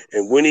there,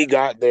 and when he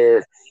got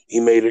there, he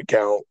made it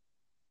count,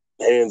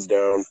 hands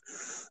down.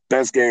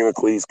 Best game of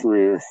Clee's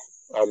career.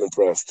 I'm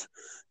impressed.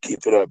 Keep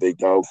it up, big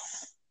dog.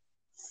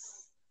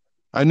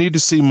 I need to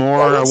see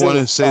more. I want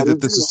to say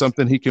that this is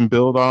something he can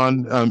build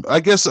on. I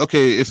guess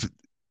okay,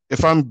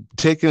 if I'm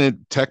taking it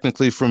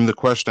technically from the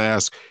question I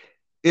asked,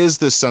 is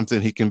this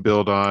something he can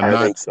build on? I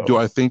Not think so. do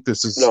I think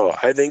this is. No,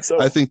 I think so.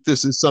 I think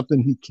this is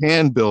something he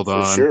can build For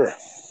on. sure.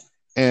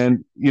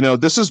 And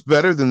this is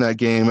better than that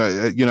game.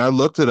 I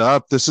looked it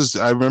up.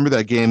 I remember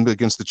that game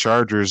against the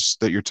Chargers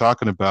that you're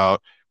talking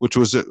about, which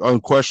was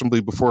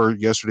unquestionably before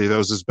yesterday. That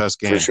was his best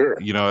game. For sure.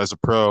 As a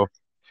pro.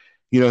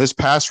 His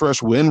pass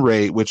rush win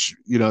rate, which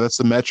that's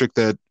the metric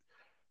that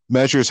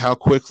measures how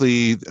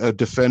quickly a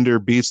defender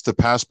beats the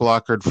pass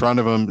blocker in front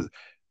of him.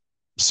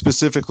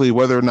 specifically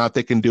whether or not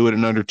they can do it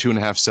in under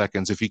 2.5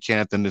 seconds. If you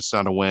can't, then it's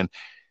not a win.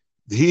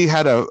 He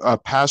had a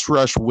pass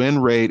rush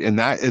win rate in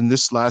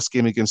this last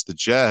game against the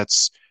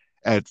Jets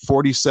at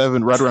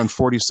 47, right around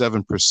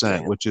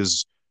 47%, which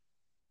is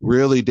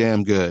really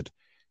damn good.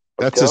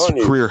 That's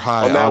his career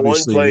high. On that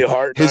obviously. One play,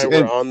 Hart and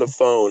I were on the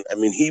phone. I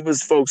mean, he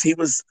was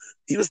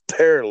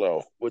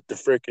parallel with the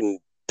freaking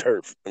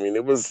turf. I mean,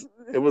 it was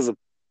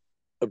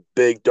a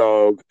big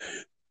dog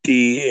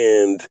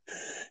D and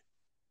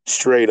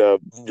straight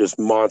up just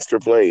monster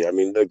play. I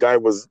mean, the guy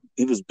was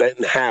bent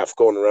in half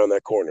going around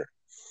that corner.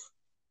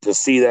 To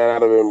see that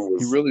out of him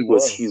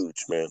was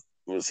huge, man.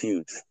 It was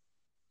huge.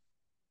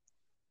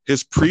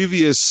 His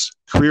previous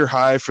career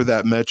high for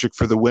that metric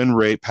for the win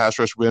rate, pass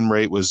rush win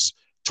rate, was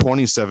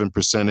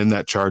 27% in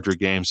that Charger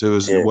game. So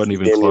it wasn't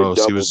even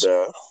close. He was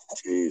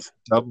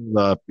doubled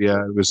up.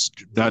 Yeah, it was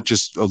not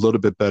just a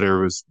little bit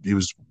better. He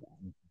was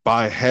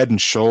by head and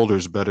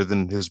shoulders better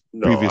than his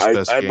previous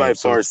best game. I'd by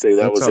far say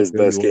that was his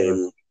best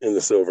game in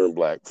the silver and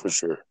black for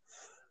sure.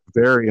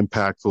 Very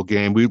impactful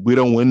game. We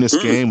don't win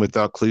this game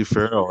without Cleve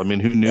Farrell. I mean,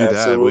 who knew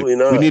Absolutely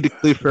that? We need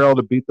Cleve Farrell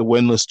to beat the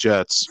winless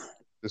Jets.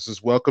 This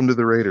is welcome to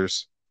the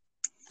Raiders.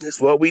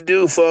 It's what we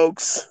do,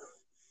 folks.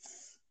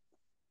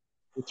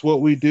 It's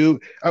what we do.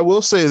 I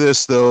will say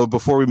this, though,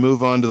 before we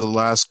move on to the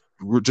last,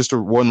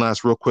 one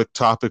last real quick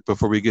topic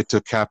before we get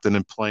to Captain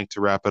and Plank to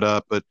wrap it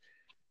up. But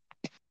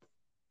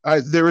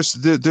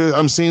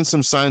I'm seeing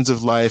some signs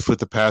of life with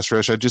the pass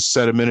rush. I just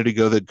said a minute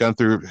ago that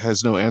Gunther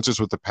has no answers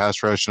with the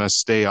pass rush, and I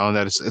stay on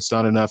that. It's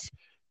not enough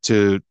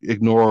to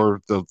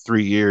ignore the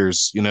 3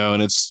 years,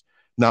 and it's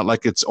not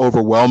like it's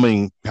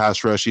overwhelming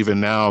pass rush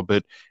even now.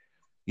 But,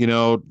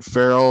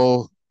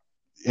 Farrell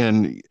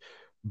and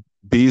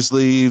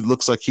Beasley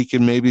looks like he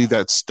can maybe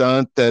that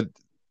stunt that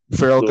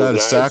Farrell got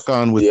a sack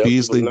on with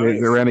Beasley.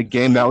 They ran a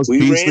game. That was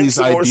Beasley's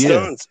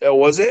idea.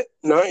 Was it?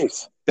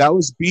 Nice. That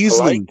was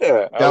Beasley. I like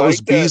that. That was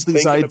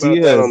Beasley's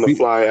idea. That on the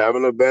fly,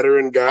 having a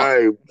veteran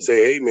guy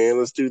say, "Hey, man,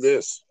 let's do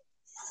this."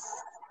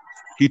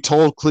 He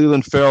told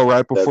Cleveland Farrell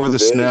right before the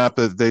snap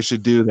that they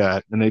should do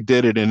that, and they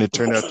did it, and it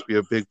turned out to be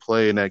a big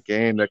play in that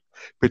game that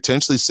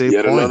potentially saved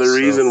points. Another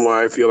reason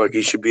why I feel like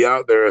he should be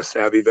out there, a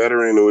savvy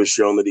veteran who has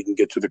shown that he can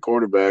get to the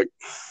quarterback.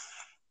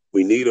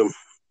 We need him.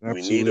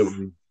 Absolutely. We need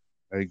him.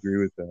 I agree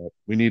with that.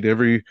 We need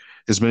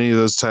as many of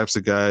those types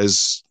of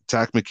guys.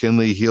 Tack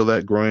McKinley, heal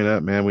that groin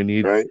up, man. We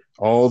need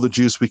all the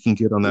juice we can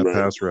get on that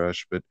pass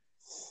rush. But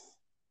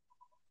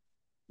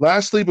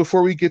lastly,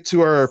 before we get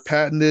to our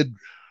patented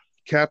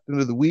Captain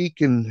of the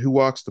Week and who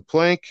walks the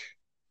plank,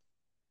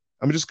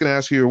 I'm just going to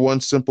ask you one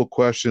simple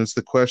question. It's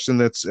the question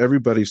that's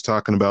everybody's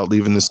talking about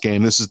leaving this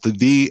game. This is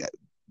the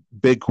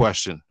big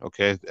question,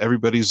 okay?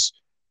 Everybody's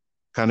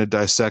kind of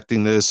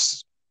dissecting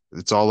this.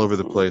 It's all over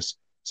the place.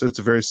 So it's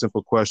a very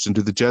simple question.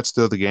 Do the Jets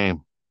steal the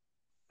game?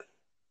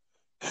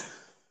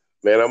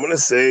 Man, I'm gonna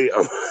say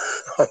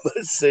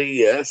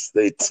yes,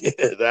 they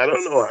did. I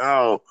don't know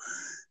how.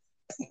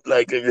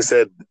 Like I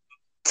said,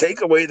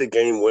 take away the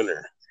game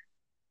winner.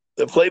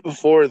 The play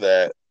before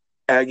that,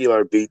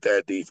 Aguilar beat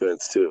that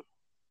defense too.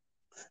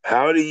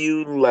 How do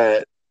you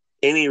let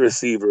any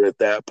receiver at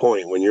that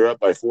point, when you're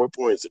up by 4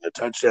 points and a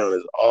touchdown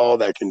is all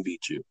that can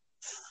beat you,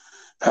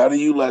 how do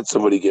you let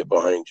somebody get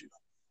behind you?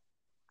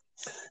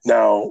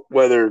 Now,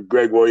 whether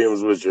Greg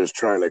Williams was just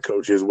trying to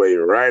coach his way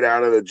right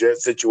out of the Jet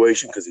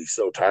situation because he's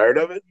so tired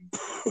of it,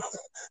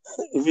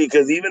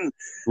 because even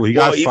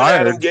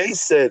fired. Adam Gase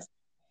said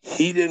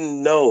he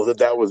didn't know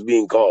that was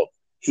being called.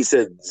 He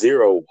said,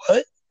 0,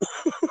 what?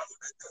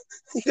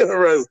 You're going to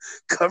run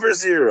cover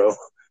 0.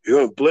 You're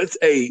going to blitz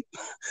 8.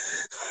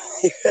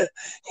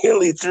 You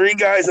leave 3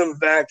 guys on the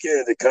back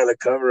end to kind of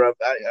cover up.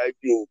 I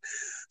mean,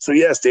 so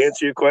yes, to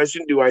answer your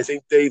question, do I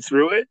think they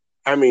threw it?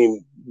 I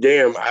mean,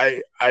 damn,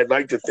 I'd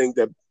like to think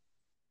that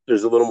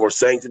there's a little more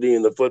sanctity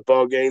in the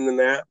football game than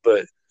that.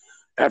 But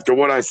after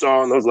what I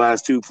saw in those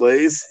last 2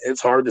 plays, it's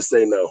hard to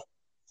say no.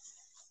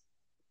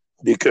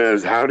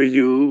 Because why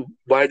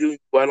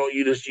don't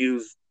you just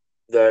use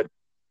that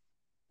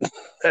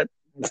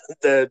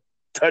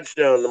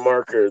touchdown, the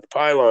marker, the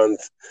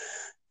pylons,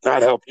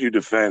 not help you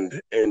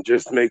defend, and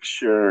just make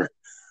sure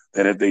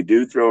that if they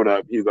do throw it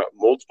up, you've got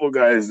multiple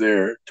guys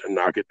there to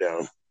knock it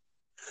down.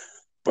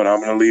 But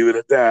I'm going to leave it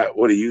at that.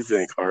 What do you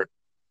think, Hart?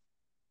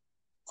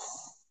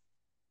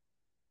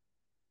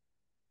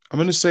 I'm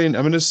going to say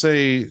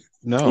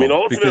no. I mean,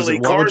 ultimately,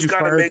 Carr's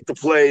got to make the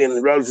play,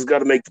 and Ruggs has got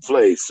to make the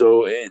play.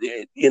 So,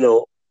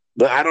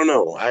 but I don't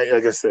know.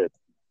 Like I said,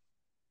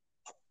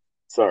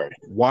 sorry.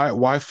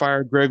 Why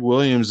fire Greg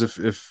Williams if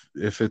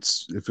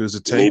it was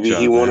a tank Maybe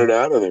job, he wanted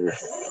out of there.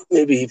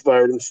 Maybe he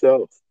fired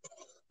himself.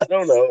 I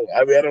don't know.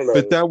 I mean, I don't know.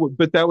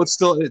 But that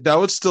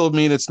would still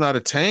mean it's not a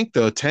tank,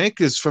 though.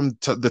 Tank is from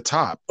the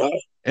top,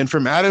 and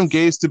from Adam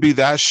Gase to be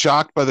that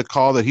shocked by the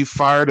call that he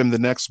fired him the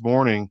next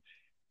morning,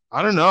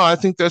 I don't know. I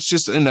think that's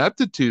just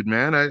ineptitude,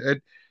 man. I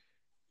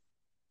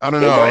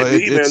don't know.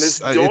 It's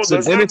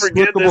an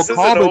inexplicable this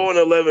call. This is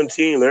an 0-11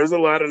 team. There's a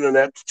lot of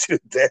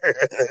ineptitude there.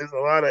 There's a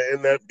lot of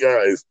inept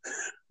guys.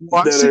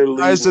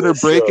 Guys that are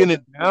breaking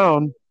it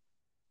down.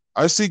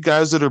 I see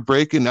guys that are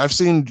breaking. I've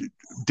seen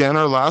Dan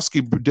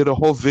Orlovsky did a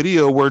whole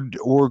video where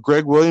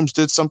Greg Williams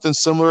did something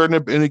similar in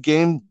a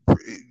game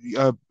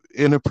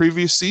in a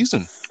previous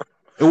season.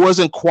 It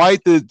wasn't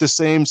quite the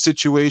same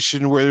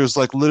situation where there was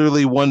like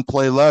literally one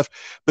play left,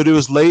 but it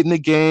was late in the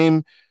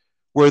game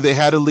where they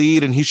had a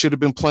lead and he should have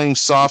been playing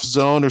soft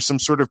zone or some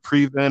sort of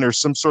prevent or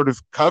some sort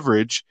of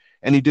coverage,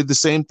 and he did the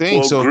same thing.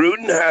 Well, So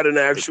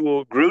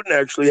Gruden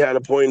actually had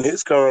a point in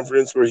his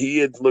conference where he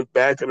had looked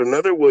back at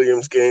another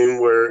Williams game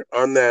where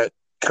on that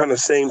kind of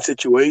same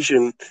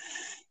situation,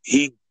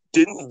 he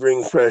didn't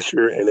bring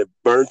pressure and it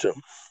burnt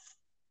him.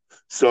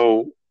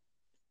 So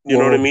you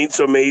know what I mean?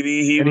 So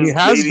maybe he and he was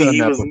has done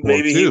that before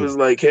he too. was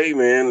like, hey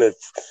man, if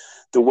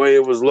the way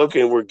it was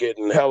looking, we're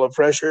getting hella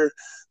pressure.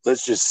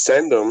 Let's just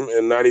send him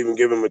and not even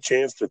give him a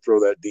chance to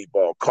throw that deep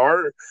ball.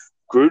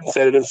 Gruden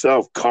said it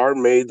himself. Carr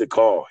made the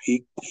call.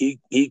 He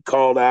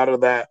called out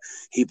of that.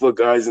 He put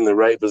guys in the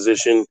right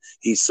position.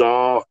 He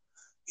saw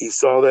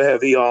the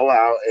heavy all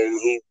out and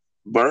he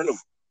burned them.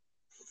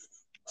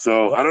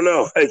 So I don't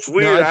know. It's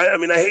weird. No, I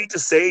mean, I hate to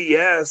say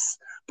yes,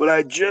 but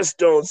I just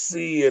don't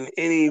see in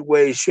any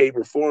way, shape,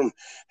 or form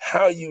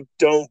how you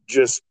don't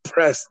just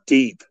press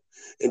deep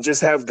and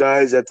just have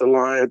guys at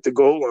the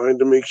goal line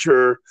to make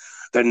sure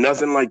that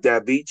nothing like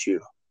that beats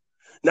you.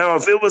 Now,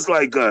 if it was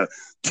like a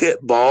tip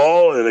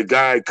ball and a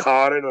guy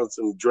caught it on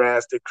some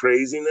drastic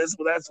craziness,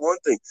 well, that's one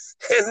thing.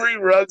 Henry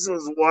Ruggs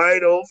was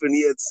wide open.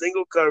 He had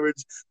single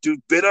coverage,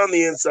 dude bit on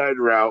the inside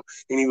route,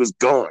 and he was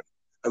gone.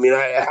 I mean,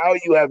 how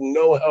you have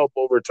no help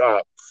over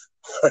top,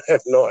 I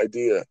have no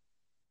idea.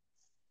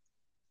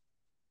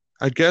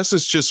 I guess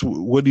it's just,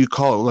 what do you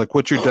call it? Like,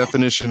 what's your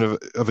definition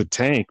of a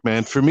tank,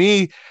 man? For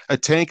me, a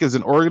tank is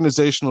an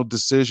organizational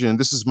decision.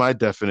 This is my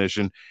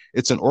definition.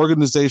 It's an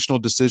organizational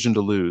decision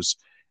to lose.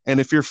 And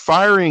if you're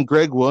firing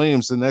Greg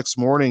Williams the next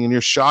morning and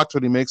you're shocked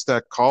when he makes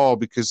that call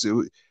because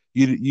you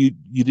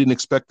didn't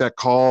expect that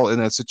call in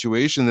that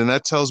situation, then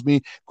that tells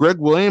me Greg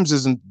Williams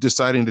isn't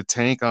deciding to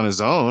tank on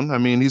his own. I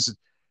mean,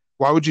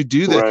 why would you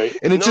do that? Right.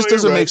 And it No, just you're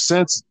doesn't right. make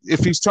sense. If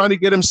he's trying to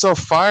get himself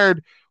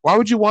fired, why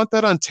would you want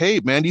that on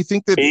tape, man? Do you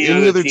think that Any any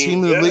other other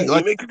team? team in the Yeah, league, you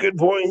like, make a good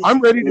point. I'm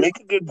ready You to, make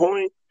a good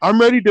point. I'm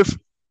ready to,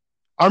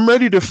 I'm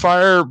ready to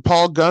fire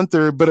Paul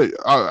Gunther, but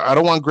I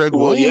don't want Greg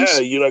Well, yeah,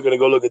 Williams. you're not going to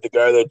go look at the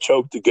guy that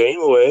choked the game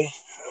away.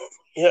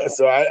 Yeah,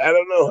 so I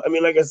don't know. I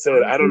mean, like I I said,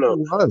 don't I don't think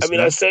he know. I was, mean,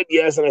 I man. said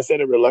yes and I said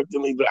it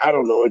reluctantly, but I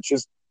don't know. It's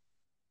just,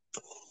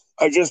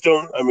 I just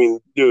don't. I mean,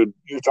 dude,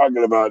 you're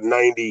talking about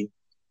 96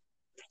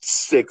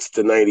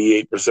 to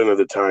 98% of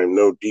the time,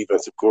 no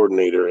defensive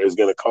coordinator is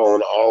going to call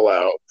an all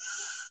out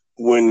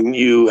when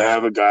you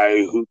have a guy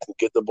who can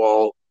get the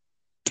ball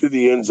to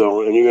the end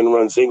zone and you're going to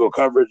run single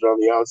coverage on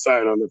the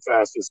outside on the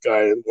fastest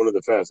guy and one of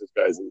the fastest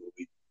guys in the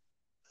league.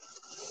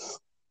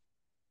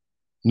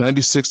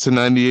 96 to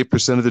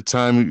 98% of the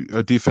time,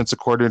 a defensive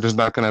coordinator is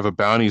not going to have a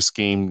bounty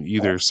scheme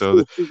either.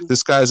 So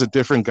this guy's a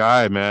different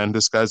guy, man.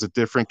 This guy's a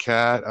different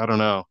cat. I don't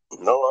know.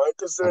 No, like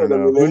I I don't said, I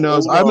know. mean, Who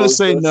knows? who I'm going to knows?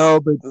 say no,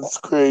 but That's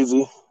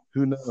crazy.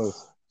 who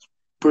knows?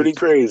 Pretty It's,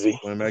 crazy.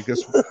 I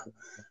guess.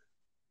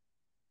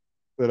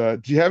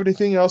 But do you have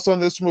anything else on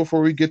this one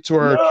before we get to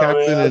our No,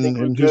 captain man, I think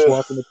we're and who's good.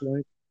 walking the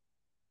plank?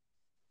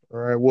 All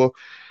right. Well,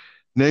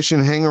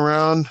 Nation, hang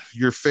around.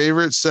 Your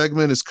favorite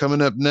segment is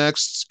coming up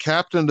next.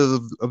 Captain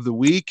of the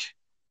week,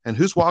 and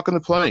who's walking the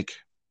plank?